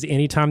lately is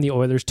anytime the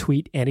Oilers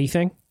tweet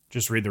anything,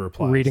 just read the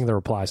replies. Reading the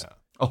replies.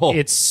 Yeah. Oh,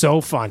 it's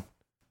so fun.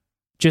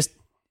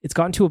 It's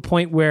gotten to a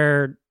point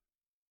where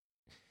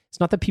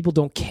it's not that people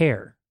don't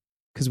care,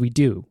 because we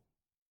do.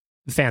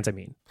 The fans, I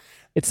mean.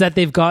 It's that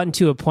they've gotten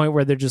to a point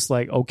where they're just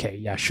like, okay,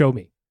 yeah, show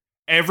me.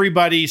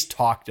 Everybody's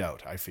talked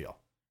out, I feel.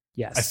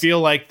 Yes. I feel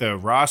like the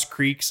Ross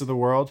Creeks of the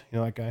world. You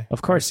know that guy?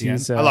 Of course. I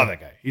love that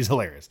guy. He's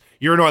hilarious.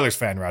 You're an Oilers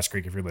fan, Ross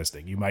Creek, if you're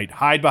listening. You might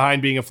hide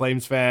behind being a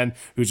Flames fan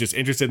who's just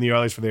interested in the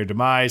Oilers for their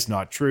demise.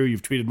 Not true.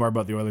 You've tweeted more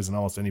about the Oilers than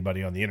almost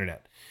anybody on the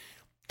internet.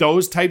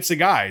 Those types of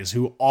guys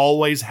who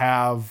always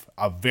have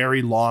a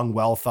very long,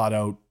 well thought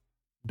out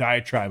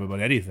diatribe about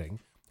anything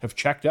have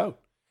checked out.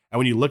 And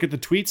when you look at the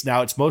tweets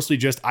now, it's mostly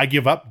just, I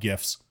give up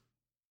gifts.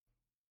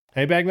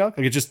 Hey, Bag Milk?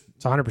 Like it's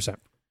 100%.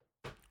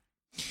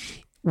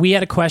 We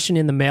had a question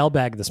in the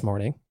mailbag this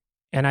morning,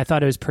 and I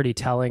thought it was pretty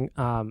telling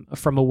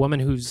from a woman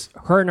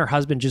her and her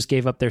husband just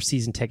gave up their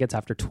season tickets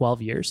after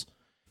 12 years.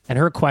 And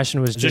her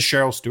question was just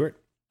Cheryl Stewart?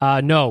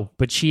 No,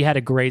 but she had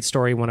a great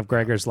story in one of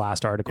Gregor's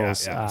last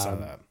articles. Yeah, I saw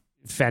that.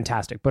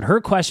 Fantastic. But her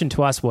question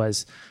to us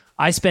was,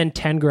 I spend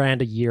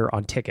 $10,000 a year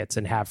on tickets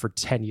and have for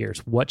 10 years.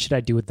 What should I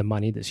do with the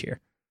money this year?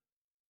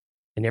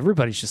 And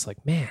everybody's just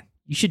like, man,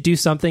 you should do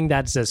something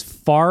that's as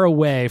far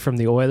away from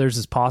the Oilers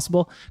as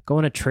possible. Go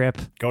on a trip.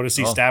 Go to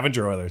see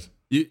Stavanger Oilers.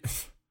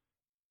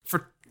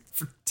 For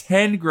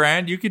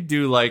 $10,000, you could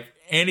do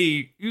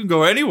you can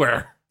go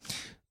anywhere.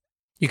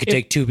 You could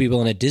take two people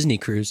on a Disney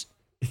cruise.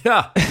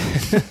 Yeah.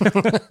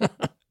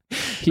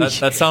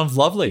 that sounds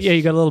lovely. Yeah,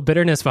 you got a little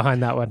bitterness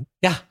behind that one.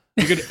 Yeah.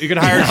 You could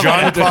hire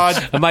John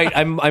Claude.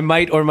 I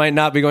might or might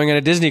not be going on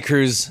a Disney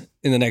cruise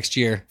in the next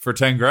year for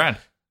 $10,000.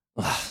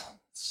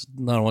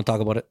 I don't want to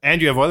talk about it.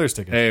 And you have Oilers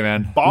tickets. Hey,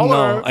 man.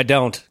 Baller. No, I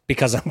don't,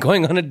 because I'm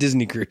going on a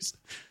Disney cruise.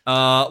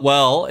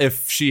 Well,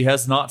 if she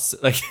has not,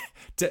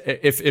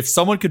 if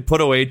someone could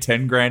put away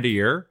 $10,000 a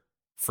year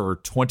for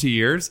 20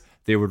 years,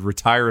 they would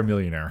retire a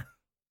millionaire.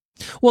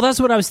 Well, that's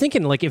what I was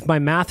thinking. Like, if my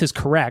math is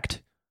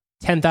correct,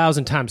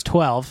 10,000 times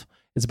 12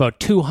 is about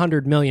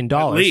 $200 million.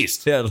 At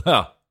least.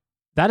 Yeah.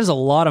 That is a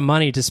lot of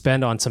money to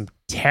spend on some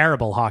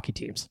terrible hockey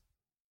teams.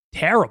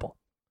 Terrible.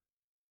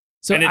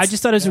 So I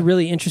just thought it was a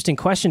really interesting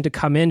question to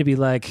come in to be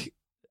like,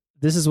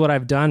 this is what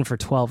I've done for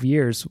 12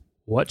 years.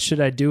 What should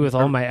I do with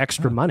all my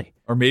extra money?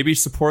 Or maybe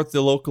support the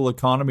local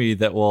economy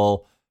that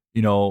will,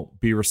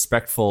 be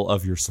respectful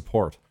of your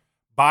support.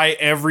 Buy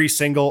every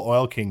single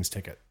Oil Kings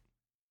ticket.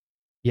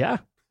 Yeah.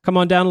 Come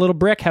on down a little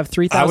brick, have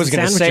 3,000 I was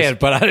going to say it,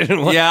 but I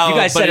didn't want. Yeah, you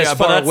guys said as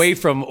far away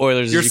from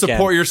Oilers as you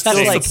can. You're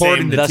still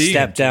supporting the team.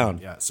 Step down.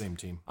 Yeah, same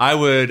team. I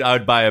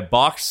would buy a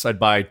box. I'd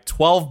buy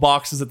 12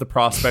 boxes at the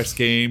Prospects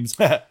games,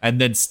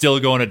 and then still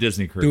go on a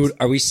Disney cruise. Dude,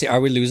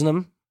 are we losing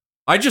them?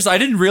 I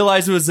didn't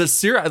realize it was this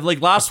serious. Like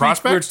last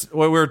week,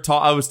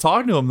 I was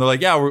talking to them. They're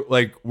like, yeah,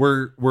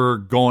 we're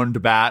going to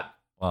bat.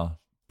 Well,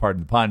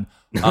 pardon the pun.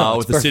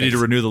 With the city to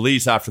renew the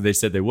lease after they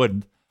said they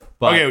wouldn't.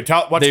 But okay, what's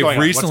going on? They've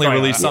recently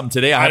released something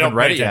today. I haven't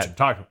read it yet.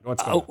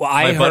 What's going on? Well,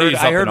 I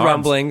heard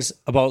rumblings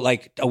about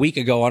a week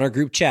ago on our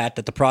group chat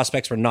that the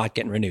Prospects were not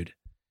getting renewed.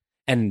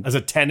 And as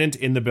a tenant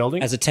in the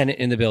building? As a tenant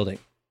in the building.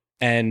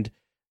 And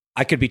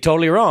I could be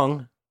totally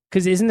wrong.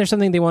 Because isn't there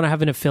something they want to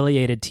have an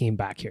affiliated team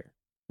back here,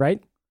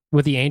 right?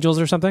 With the Angels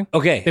or something?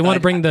 Okay. They want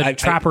to bring the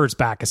Trappers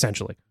back,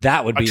 essentially.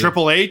 That would be a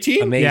AAA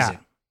team? Amazing. Yeah.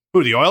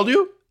 Who, the Oil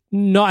do?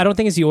 No, I don't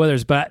think it's the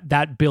Oilers, but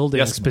that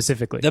building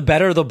specifically. The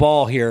better the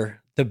ball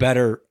here, the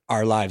better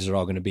our lives are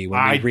all going to be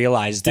when we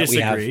realize that we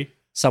have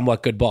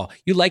somewhat good ball.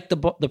 You like the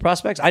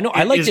Prospects? I know.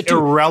 I liked it too.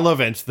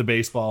 Irrelevant to the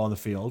baseball on the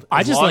field.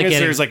 I just like as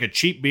there's a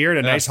cheap beer and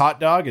a nice hot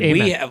dog.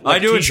 And I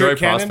do enjoy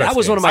Prospects. That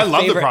was one of my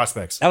love the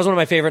Prospects. That was one of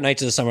my favorite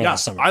nights of the summer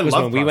last summer. I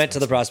love when we went to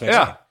the Prospects.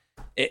 Yeah.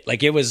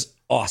 It was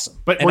awesome.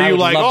 But were you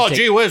like, oh,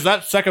 gee whiz,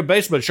 that second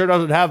baseman sure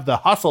doesn't have the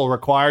hustle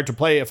required to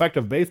play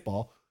effective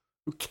baseball.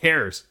 Who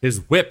cares?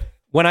 His whip.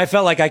 When I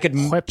felt like I could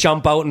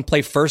jump out and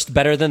play first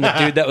better than the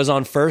dude that was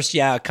on first,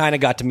 yeah, it kind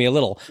of got to me a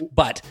little.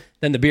 But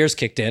then the beers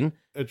kicked in.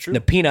 True. The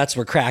peanuts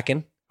were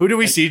cracking. Who do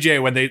we see, Jay,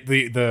 when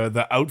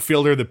the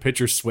outfielder, the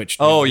pitcher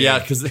switched? Oh, yeah,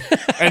 because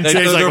and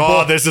Jay's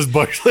like, this is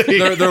Buckley.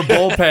 Their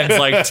bullpen's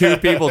like two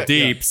people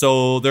deep,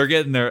 so they're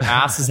getting their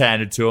asses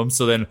handed to them.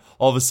 So then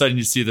all of a sudden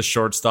you see the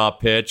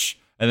shortstop pitch.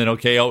 And then,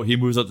 he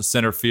moves up to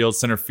center field.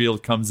 Center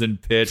field comes in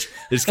pitch.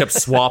 They just kept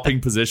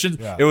swapping positions.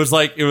 Yeah. It was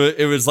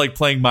like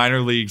playing minor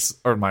leagues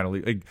or minor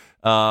league.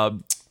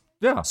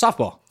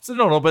 Softball. So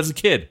no, but as a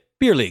kid,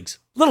 beer leagues.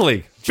 Little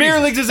League. Beer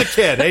leagues as a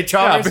kid, eh,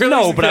 Chalmers?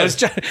 No, but I was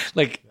trying,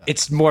 like,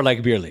 it's more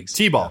like beer leagues.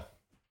 T-ball.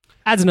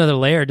 Adds another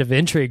layer of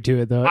intrigue to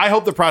it, though. I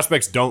hope the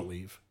prospects don't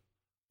leave.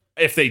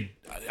 If they,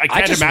 I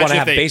can't just imagine want to if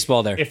have they,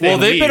 baseball there. If they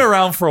They've leave. been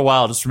around for a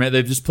while.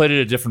 They've just played at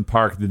a different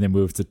park, then they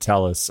moved to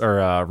Telus or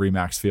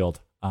Remax Field.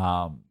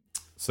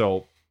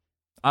 So,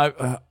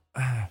 I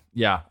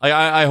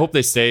hope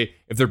they stay.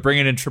 If they're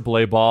bringing in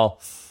AAA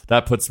ball,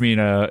 that puts me in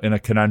a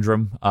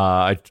conundrum.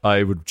 I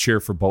would cheer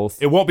for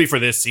both. It won't be for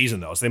this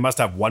season though, so they must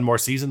have one more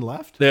season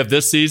left. They have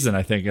this season,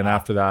 I think, and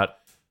after that,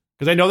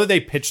 because I know that they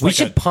pitched. We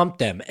should pump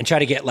them and try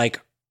to get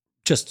like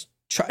just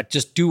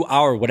do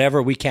our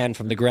whatever we can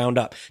from the ground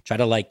up. Try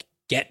to like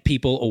get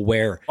people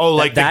aware. Oh,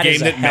 like that the game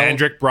is a that hell-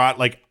 Mandrick brought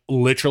like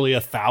literally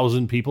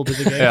 1,000 people to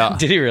the game. Yeah.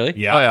 Did he really?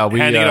 Yeah. Oh, yeah, we,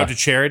 handing it out to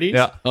charities.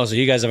 Yeah. Oh, so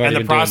you guys have And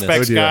already the been doing this.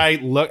 prospects guy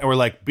looked and we're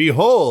like,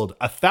 behold,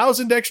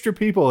 1,000 extra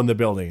people in the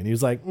building. And he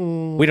was like,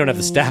 We don't have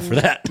the staff for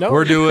that. no.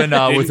 we're doing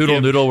with Didn't Oodle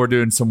give- Noodle. We're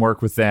doing some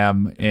work with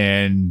them,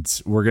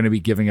 and we're going to be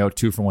giving out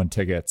 2-for-1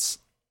 tickets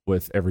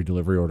with every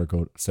delivery order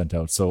sent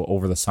out. So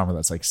over the summer,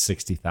 that's like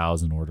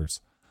 60,000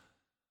 orders.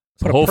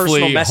 So Put a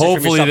personal message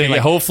from yourself, be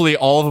like, hopefully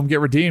all of them get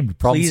redeemed.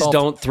 Problem Please solved.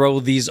 don't throw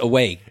these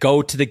away.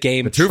 Go to the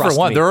game. But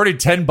 2-for-1. Me. They're already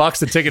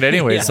 $10 a ticket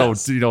anyway. Yes. So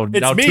It's now me,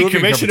 two of you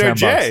can Commissioner come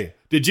for $10. J.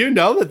 Did you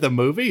know that the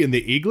movie in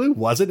the Igloo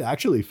wasn't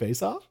actually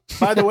Face Off?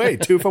 By the way,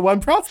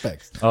 2-for-1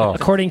 prospects. Oh,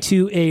 According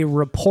to a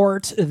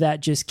report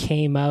that just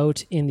came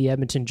out in the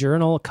Edmonton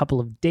Journal a couple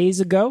of days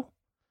ago,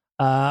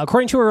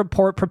 according to a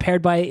report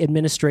prepared by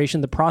administration,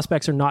 the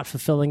prospects are not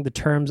fulfilling the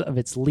terms of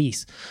its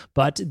lease,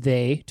 but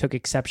they took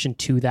exception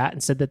to that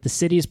and said that the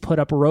city has put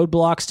up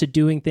roadblocks to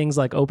doing things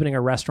like opening a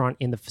restaurant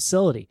in the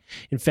facility.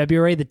 In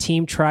February, the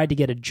team tried to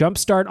get a jump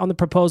start on the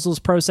proposals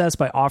process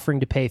by offering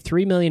to pay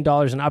 $3 million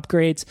in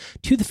upgrades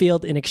to the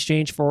field in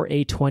exchange for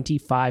a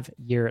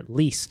 25-year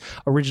lease.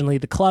 Originally,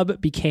 the club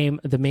became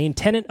the main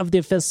tenant of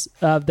the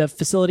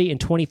facility in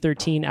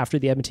 2013 after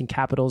the Edmonton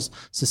Capitals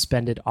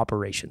suspended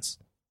operations.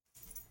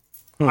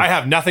 I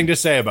have nothing to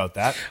say about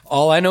that.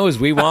 All I know is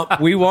we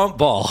want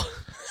ball.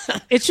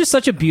 It's just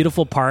such a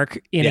beautiful park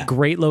in Yeah. a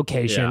great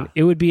location. Yeah.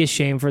 It would be a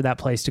shame for that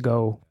place to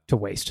go to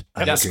waste.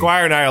 Yeah,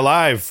 Squire and I are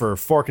alive for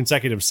 4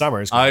 consecutive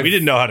summers. 'Cause we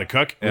didn't know how to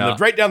cook. We Yeah. lived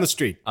right down the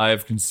street. I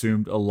have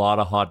consumed a lot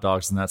of hot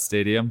dogs in that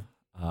stadium,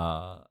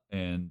 I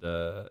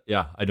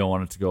don't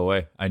want it to go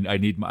away. I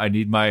need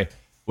my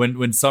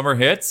when summer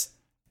hits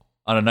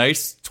on a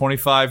nice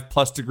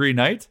 25+ degree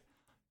night,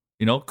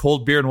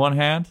 cold beer in one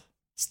hand,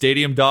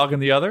 stadium dog in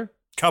the other.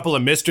 Couple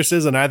of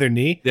mistresses on either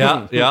knee.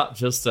 Yeah,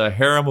 just a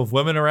harem of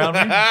women around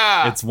me.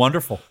 It's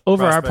wonderful.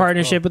 Over Prospects, our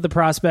partnership with the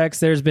Prospects,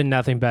 there's been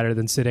nothing better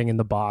than sitting in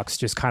the box,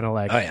 just kind of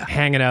like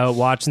hanging out,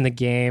 watching the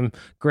game.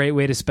 Great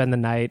way to spend the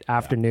night,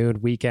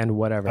 afternoon, weekend,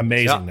 whatever.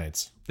 Amazing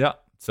nights. Yeah.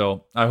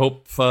 So I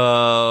hope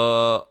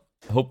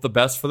the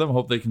best for them.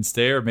 Hope they can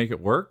stay or make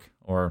it work.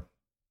 Or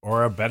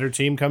a better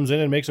team comes in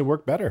and makes it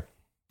work better.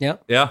 Yeah.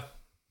 Yeah.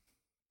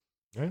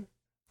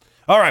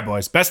 All right,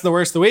 boys. Best and the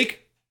worst of the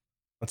week.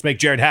 Let's make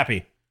Jared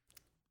happy.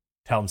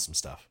 Tell him some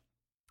stuff.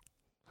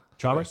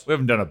 Chalmers? We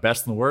haven't done a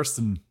best and the worst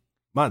in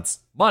months.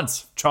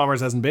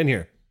 Chalmers hasn't been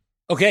here.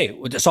 Okay,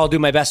 so I'll do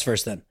my best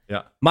first then.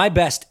 Yeah. My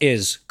best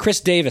is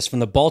Chris Davis from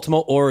the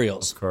Baltimore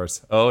Orioles. Of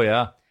course. Oh,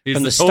 yeah. He's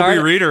From the the Toby start-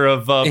 Reader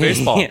of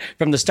baseball.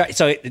 From the start.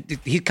 So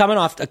he's coming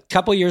off a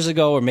couple years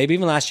ago, or maybe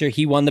even last year,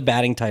 he won the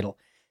batting title.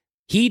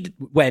 He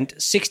went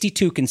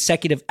 62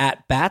 consecutive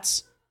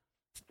at-bats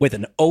with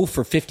an 0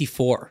 for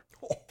 54.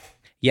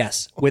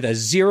 Yes, with a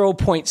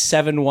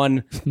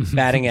 0.71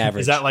 batting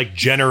average. Is that like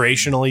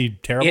generationally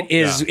terrible? It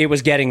is. It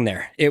was getting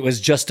there. It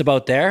was just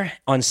about there.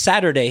 On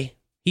Saturday,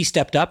 he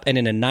stepped up and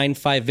in a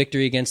 9-5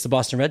 victory against the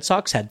Boston Red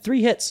Sox had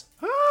 3 hits.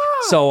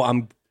 So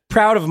I'm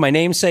proud of my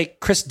namesake,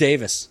 Chris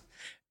Davis.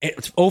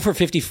 It's 0 for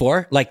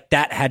 54. Like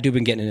that had to have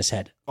been getting in his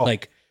head.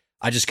 Like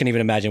I just can't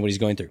even imagine what he's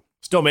going through.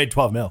 Still made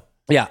 12 mil.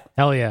 Yeah.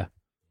 Hell yeah.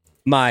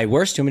 My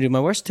worst. You want me to do my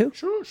worst too?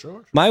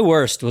 Sure. My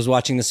worst was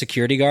watching the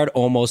security guard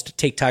almost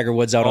take Tiger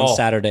Woods out on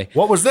Saturday.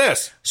 What was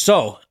this?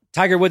 So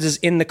Tiger Woods is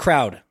in the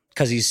crowd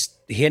because he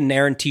hit an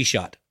errant tee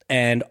shot,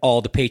 and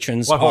all the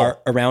patrons are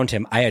around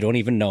him. I don't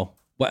even know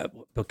what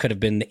could have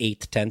been the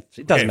 8th, 10th.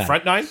 It doesn't matter.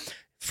 Front 9?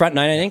 Front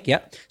 9, I think. Yeah.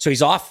 So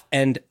he's off,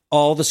 and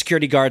all the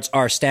security guards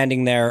are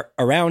standing there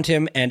around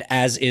him. And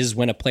as is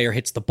when a player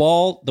hits the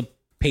ball, the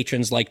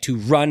patrons like to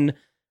run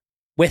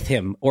with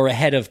him or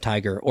ahead of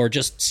Tiger or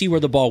just see where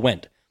the ball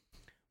went.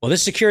 Well,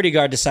 this security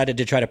guard decided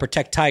to try to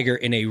protect Tiger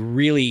in a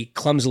really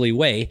clumsily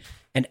way.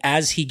 And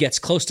as he gets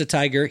close to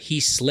Tiger, he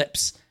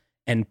slips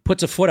and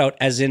puts a foot out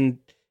as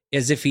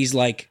if he's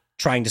like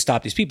trying to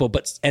stop these people,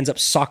 but ends up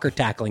soccer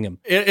tackling him.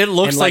 It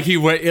looks like he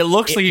went. It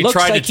looks like he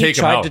tried to take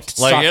him out.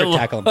 Soccer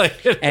tackle him,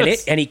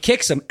 and he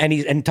kicks him,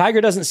 and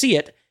Tiger doesn't see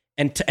it.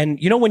 And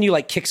you know when you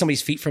like kick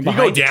somebody's feet from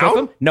behind to trip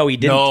him? No, he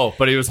didn't. No,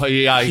 but he was.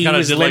 He kind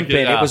was of limping.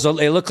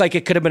 It looked like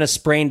it could have been a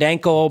sprained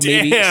ankle.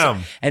 Maybe.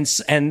 Damn.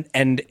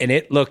 And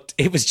it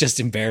was just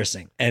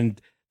embarrassing.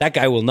 And that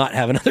guy will not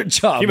have another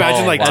job. Can you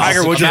imagine like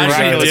Tiger Woods Imagine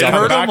miraculously it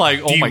hurt him, back, like,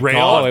 oh my derailed?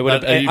 God. it would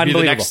have been He'd be the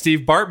unbelievable. next Steve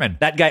Bartman.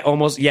 That guy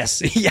almost,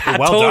 yes. Yeah,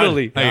 Well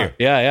totally. done.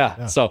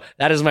 Yeah. So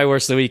that is my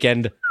worst of the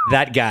weekend.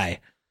 That guy.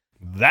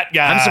 That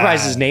guy. I'm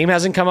surprised his name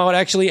hasn't come out,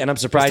 actually, and I'm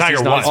surprised Tiger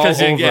he's not won. all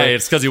over.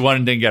 It's because he won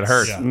and didn't get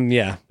hurt.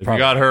 Yeah. If he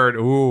got hurt,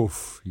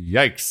 oof,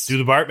 yikes. Do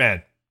the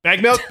Bartman.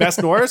 Bag milk, best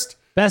and worst?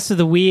 Best of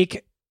the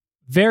week.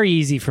 Very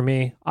easy for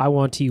me. I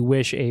want to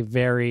wish a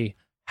very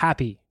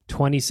happy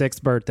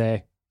 26th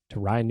birthday to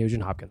Ryan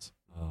Nugent-Hopkins.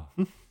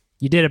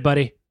 You did it,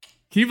 buddy.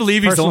 Can you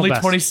believe he's Personal only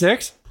best.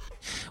 26?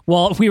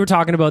 Well, we were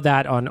talking about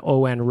that on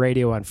ON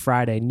Radio on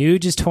Friday.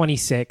 Nuge is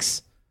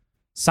 26.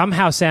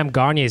 Somehow Sam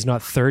Gagner is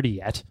not 30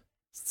 yet.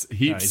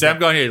 Sam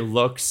Gagner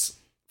looks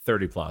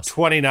 30 plus.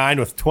 29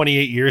 with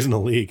 28 years in the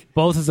league.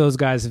 Both of those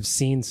guys have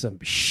seen some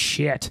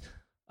shit.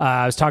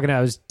 I was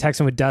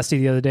texting with Dusty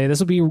the other day. This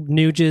will be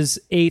Nuge's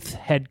 8th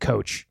head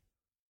coach.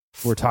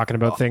 We're talking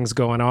about things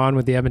going on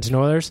with the Edmonton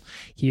Oilers.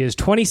 He is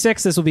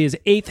 26. This will be his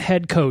 8th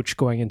head coach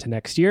going into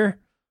next year.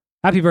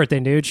 Happy birthday,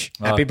 Nuge.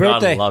 Happy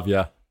birthday. God, love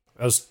you.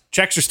 Those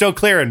checks are still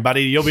clearing,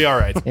 buddy. You'll be all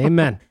right.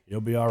 Amen.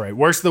 You'll be all right.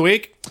 Worst of the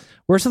week?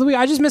 Worst of the week.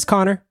 I just miss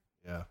Connor.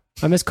 Yeah.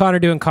 I miss Connor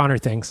doing Connor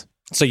things.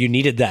 So you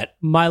needed that.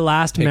 My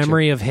last Picture.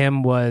 memory of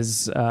him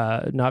was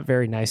not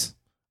very nice.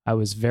 I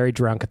was very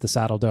drunk at the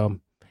Saddle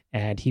Dome,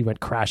 and he went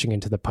crashing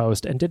into the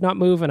post and did not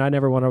move, and I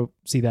never want to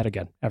see that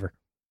again, ever.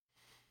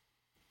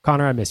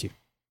 Connor, I miss you.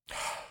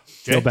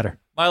 Jay? Feel better.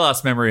 My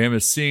last memory of him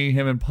is seeing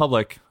him in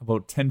public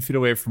about 10 feet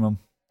away from him,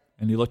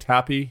 and he looked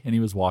happy, and he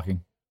was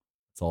walking.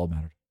 That's all that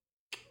mattered.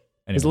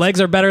 His legs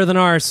are better than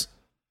ours.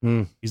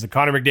 He's the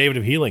Connor McDavid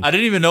of healing. I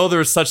didn't even know there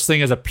was such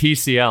thing as a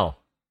PCL.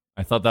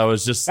 I thought that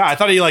was just... Yeah, I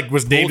thought he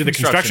was named to the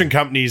construction. construction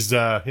company's...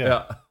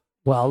 Yeah.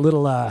 Well, a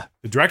little The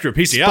director of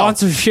PCL.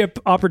 sponsorship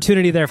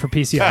opportunity there for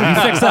PCL.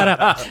 You fix that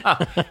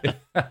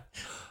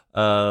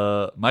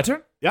up. My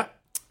turn? Yeah.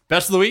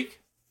 Best of the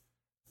week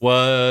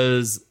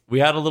was we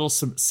had a little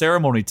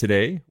ceremony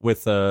today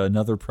with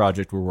another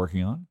project we're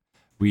working on.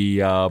 We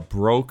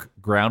broke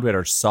ground. We had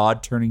our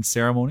sod turning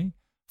ceremony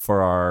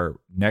for our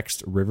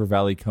next River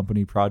Valley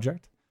Company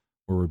project,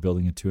 where we're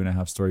building a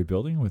 2.5-story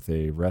building with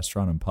a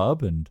restaurant and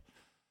pub and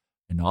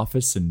an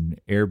office and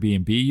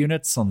Airbnb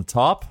units on the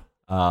top.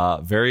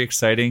 Very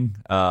exciting.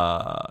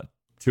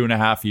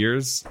 2.5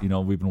 years,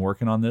 we've been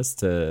working on this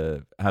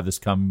to have this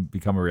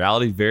become a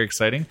reality. Very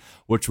exciting.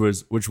 Which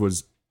was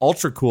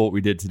ultra cool. What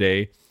we did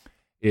today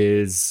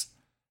is,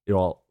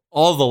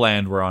 all the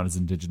land we're on is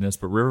Indigenous,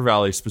 but River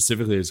Valley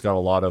specifically has got a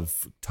lot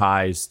of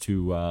ties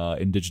to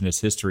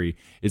Indigenous history.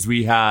 Is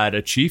we had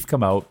a chief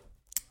come out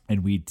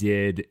and we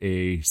did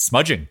a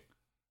smudging.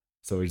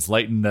 So he's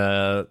lighting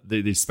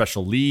these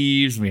special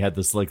leaves, and we had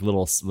this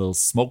little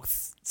smoke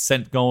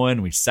scent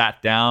going. We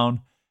sat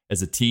down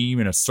as a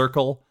team in a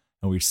circle,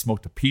 and we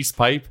smoked a peace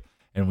pipe,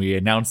 and we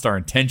announced our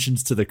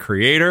intentions to the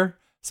Creator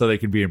so they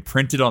could be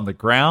imprinted on the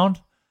ground.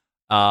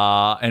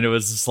 And it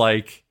was just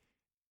like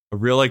a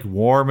real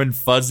warm and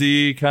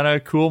fuzzy kind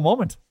of cool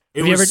moment.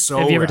 Have you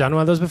ever done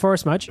one of those before,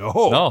 Smudge?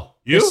 No.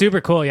 They're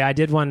super cool. Yeah, I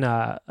did one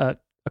a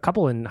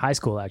couple in high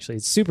school, actually.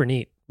 It's super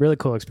neat. Really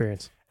cool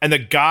experience. And the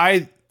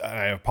guy,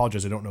 I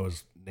apologize, I don't know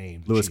his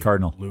name. Lewis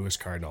Cardinal.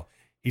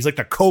 He's like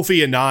the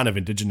Kofi Annan of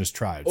Indigenous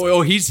tribes.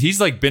 Oh, he's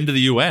been to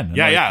the UN.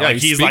 Yeah.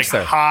 He's speaks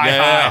there.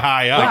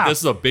 high up. Like, this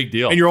is a big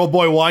deal. And your old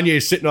boy Wanye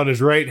is sitting on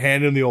his right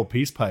hand in the old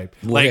peace pipe.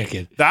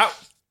 Wicked. That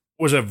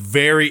was a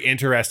very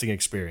interesting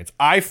experience.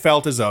 I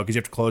felt as though, because you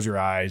have to close your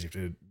eyes, you have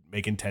to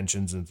make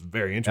intentions, and it's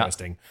very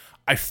interesting.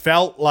 I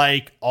felt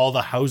like all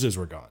the houses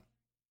were gone.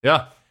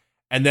 Yeah.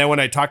 And then when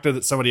I talked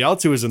to somebody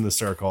else who was in the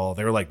circle,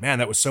 they were like, man,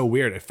 that was so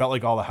weird. It felt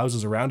like all the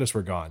houses around us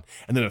were gone.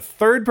 And then a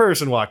third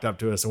person walked up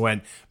to us and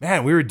went,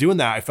 man, we were doing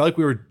that. I felt like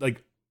we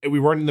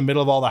weren't in the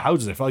middle of all the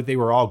houses. I felt like they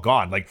were all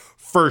gone. Like,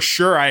 for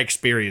sure, I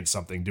experienced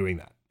something doing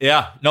that.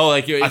 Yeah. No,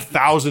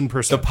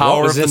 1,000%. The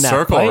power of the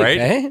circle, pipe, right?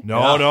 Eh?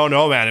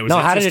 No, man. It was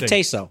how did it interesting.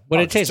 taste, though? What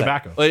did it taste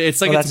like? Tobacco.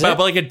 It's like but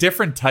like a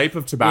different type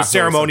of tobacco. It was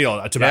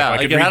ceremonial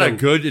tobacco.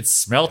 Yeah, it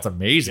smelled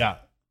amazing. Yeah.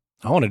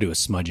 I want to do a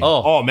smudging.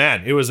 Oh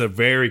man, it was a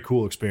very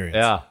cool experience.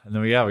 Yeah, and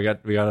then we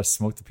got to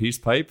smoke the peace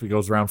pipe. It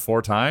goes around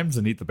 4 times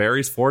and eat the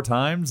berries 4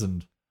 times,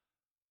 and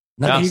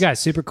You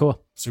guys, super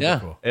cool. Super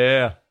cool.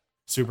 Yeah,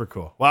 super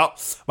cool. Well,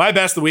 my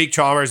best of the week,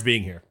 Chalmers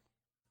being here.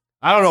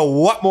 I don't know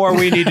what more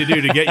we need to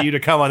do to get you to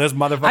come on this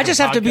motherfucker. I just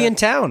have to be in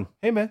town.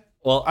 Hey man,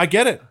 well I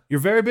get it. You're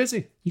very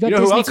busy. You got know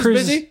who Disney else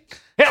cruises. is busy?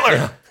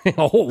 Hitler.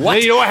 Oh, what?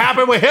 And you know what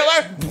happened with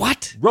Hitler?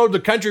 What? Rode the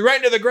country right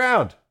into the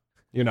ground.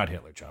 You're not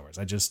Hitler, Chalmers.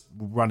 I just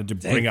wanted to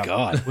bring up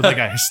God. with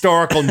a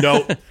historical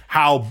note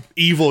how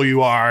evil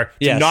you are to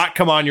Yes. not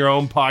come on your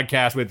own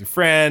podcast with your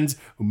friends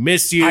who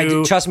miss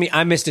you. Trust me,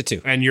 I missed it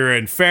too. And you're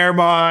in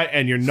Fairmont,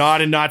 and you're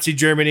not in Nazi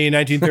Germany in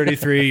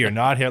 1933. You're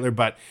not Hitler,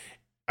 but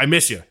I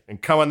miss you.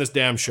 And come on this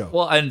damn show.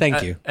 Well, and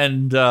Thank you.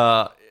 And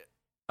I'm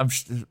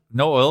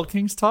no Oil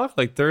Kings talk.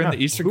 Like they're in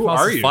the Eastern Who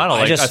Conference are you? Final. I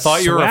Like, just I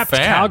thought you were a Swept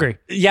fan. Calgary.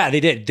 Yeah, they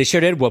did. They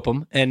sure did whoop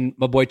him. And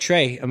my boy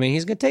Trey, I mean,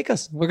 he's gonna take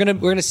us. We're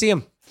gonna see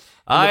him.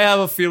 I have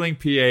a feeling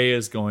PA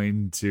is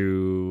going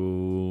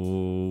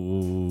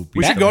to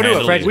We should go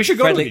to it. We should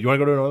go to it. You want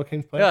to go to an Oil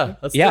Kings play?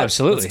 Yeah,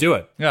 absolutely. Let's do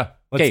it. Yeah.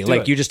 Okay,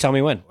 like you just tell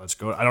me when. Let's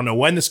go. I don't know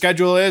when the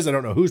schedule is. I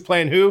don't know who's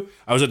playing who.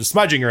 I was at the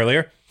smudging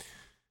earlier.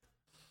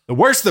 The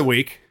worst of the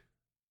week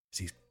is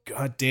these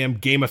goddamn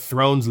Game of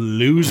Thrones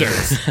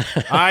losers.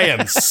 I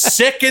am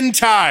sick and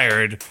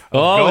tired of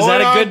was going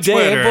that a good on day,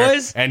 Twitter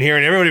boys? and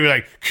hearing everybody be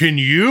like, can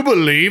you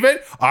believe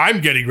it?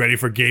 I'm getting ready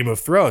for Game of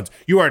Thrones.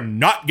 You are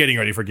not getting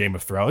ready for Game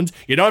of Thrones.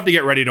 You don't have to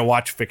get ready to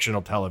watch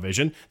fictional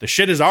television. The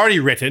shit is already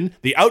written.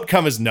 The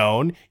outcome is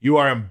known. You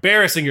are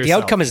embarrassing yourself.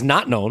 The outcome is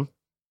not known.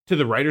 To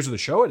the writers of the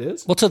show, it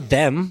is. Well, to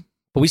them,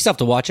 but we still have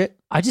to watch it.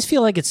 I just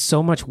feel like it's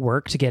so much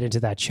work to get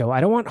into that show.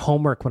 I don't want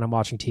homework when I'm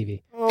watching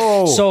TV.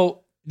 Oh. So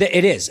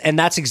it is. And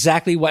that's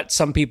exactly what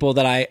some people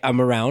that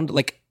I'm around,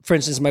 like, for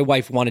instance, my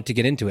wife wanted to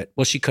get into it.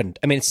 Well, she couldn't.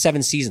 I mean, it's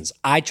 7 seasons.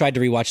 I tried to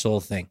rewatch the whole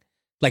thing,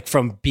 like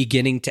from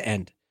beginning to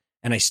end.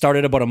 And I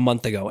started about a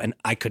month ago and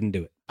I couldn't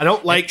do it. I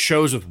don't like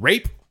shows with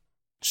rape.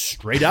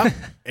 Straight up.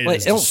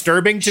 It's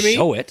disturbing to me.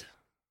 Show it.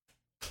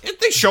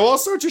 They show all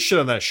sorts of shit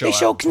on that show. They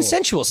show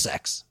consensual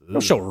sex. They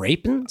don't show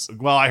rapings.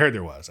 Well, I heard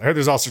there was. I heard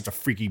there's all sorts of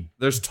freaky.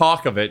 There's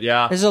talk of it,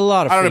 yeah. There's a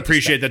lot of I don't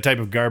appreciate that type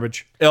of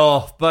garbage.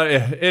 Oh, but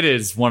it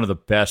is one of the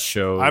best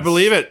shows. I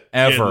believe it.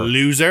 Ever. You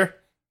loser.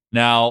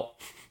 Now,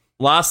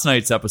 last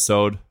night's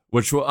episode,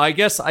 which I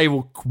guess I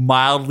will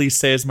mildly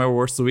say is my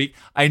worst of the week.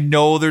 I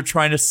know they're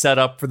trying to set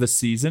up for the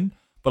season,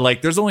 but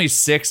like there's only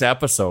 6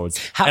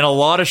 episodes and a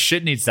lot of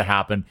shit needs to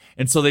happen.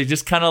 And so they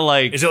just kind of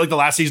like... Is it like the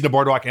last season of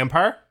Boardwalk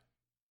Empire?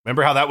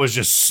 Remember how that was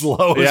just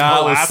slow as it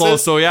was slow.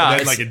 So yeah,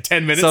 and then, like in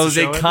 10 minutes. So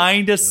they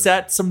kind of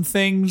set some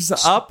things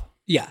up.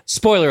 Yeah.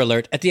 Spoiler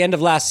alert: at the end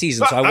of last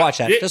season, so I watched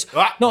that.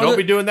 Don't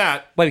be doing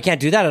that. Wait, we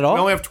can't do that at all. We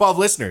only have 12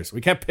 listeners. We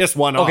can't piss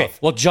one off. Okay.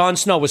 Well, Jon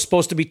Snow was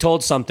supposed to be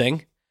told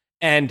something,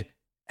 and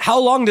how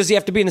long does he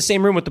have to be in the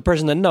same room with the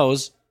person that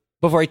knows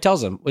before he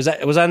tells him? Was I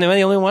the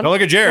only one? Don't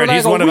look at Jared.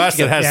 He's one of us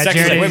that has sex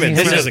with women.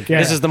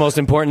 This is the most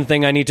important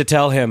thing I need to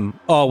tell him.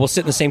 Oh, we'll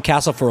sit in the same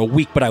castle for a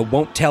week, but I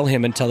won't tell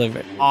him until...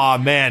 Aw,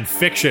 man.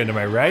 Fiction. Am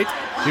I right?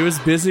 He was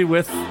busy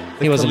with...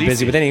 He wasn't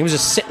busy with anything. He was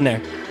just sitting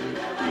there.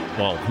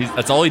 Well,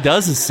 that's all he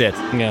does is sit.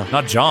 Yeah.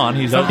 Not John.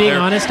 He's If I'm being there.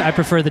 honest, I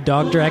prefer the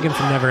dog dragon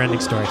from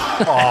Neverending Story.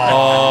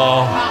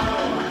 Oh.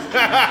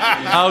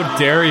 How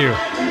dare you.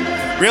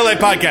 Real Life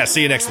Podcast.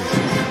 See you next week.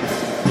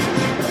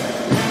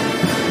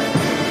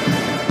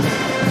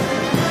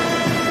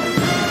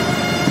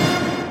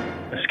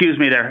 Excuse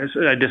me there.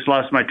 I just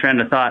lost my train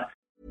of thought.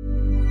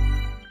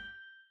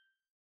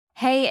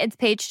 Hey, it's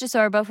Paige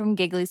DeSorbo from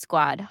Giggly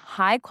Squad.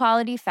 High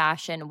quality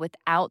fashion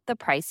without the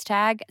price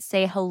tag.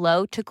 Say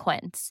hello to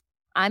Quince.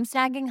 I'm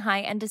snagging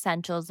high-end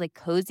essentials like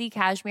cozy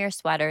cashmere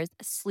sweaters,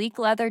 sleek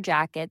leather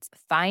jackets,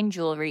 fine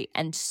jewelry,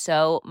 and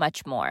so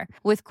much more.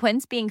 With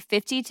Quince being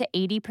 50 to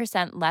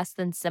 80% less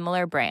than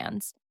similar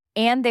brands.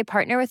 And they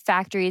partner with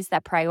factories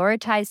that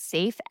prioritize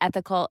safe,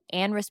 ethical,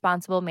 and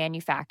responsible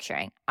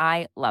manufacturing.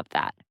 I love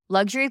that.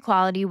 Luxury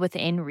quality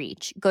within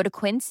reach. Go to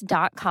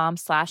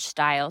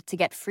quince.com/style to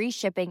get free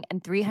shipping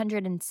and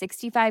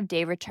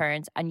 365-day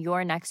returns on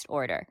your next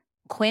order.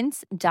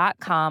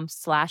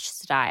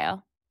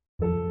 Quince.com/style.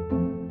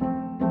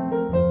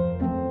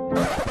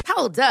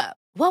 Hold up.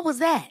 What was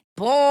that?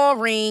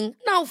 Boring.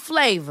 No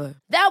flavor.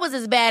 That was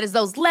as bad as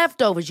those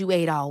leftovers you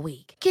ate all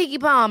week.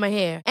 Keke Palmer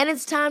here. And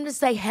it's time to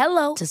say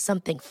hello to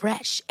something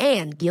fresh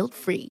and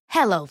guilt-free.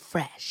 Hello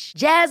Fresh.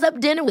 Jazz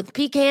up dinner with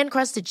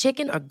pecan-crusted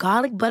chicken or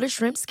garlic butter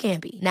shrimp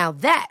scampi. Now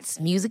that's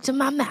music to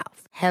my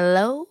mouth.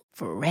 Hello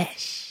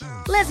Fresh.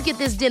 Let's get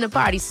this dinner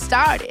party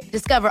started.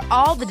 Discover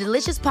all the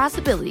delicious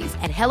possibilities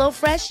at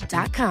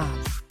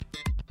HelloFresh.com.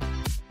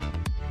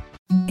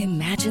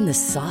 Imagine the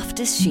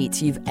softest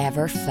sheets you've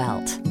ever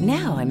felt.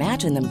 Now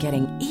imagine them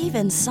getting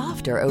even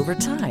softer over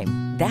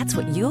time. That's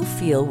what you'll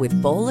feel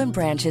with Boll &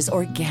 Branch's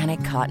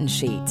organic cotton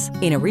sheets.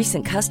 In a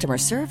recent customer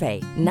survey,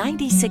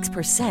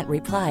 96%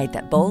 replied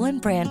that Boll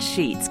 & Branch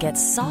sheets get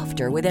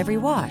softer with every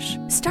wash.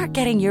 Start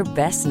getting your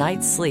best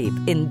night's sleep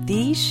in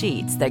these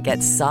sheets that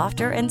get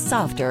softer and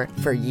softer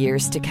for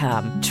years to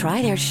come.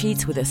 Try their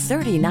sheets with a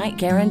 30-night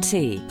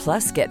guarantee.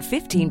 Plus, get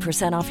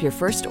 15% off your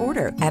first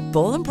order at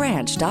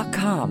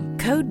bollandbranch.com.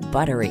 Code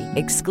BUTTERY.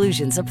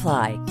 Exclusions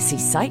apply. See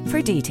site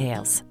for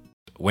details.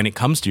 When it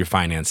comes to your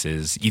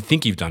finances, you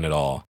think you've done it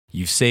all.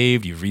 You've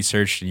saved, you've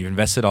researched, and you've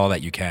invested all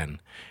that you can.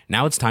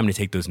 Now it's time to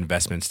take those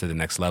investments to the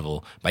next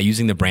level by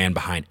using the brand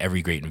behind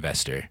every great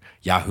investor,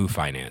 Yahoo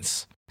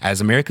Finance.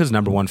 As America's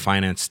 #1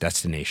 finance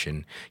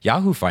destination,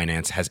 Yahoo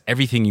Finance has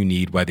everything you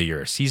need, whether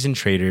you're a seasoned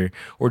trader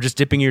or just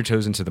dipping your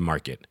toes into the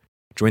market.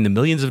 Join the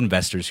millions of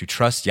investors who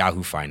trust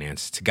Yahoo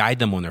Finance to guide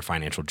them on their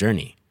financial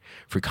journey.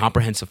 For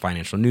comprehensive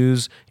financial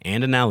news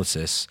and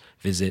analysis,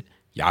 visit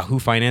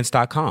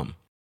yahoofinance.com.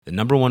 The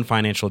 #1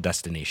 financial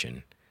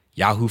destination,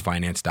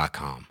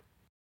 yahoofinance.com.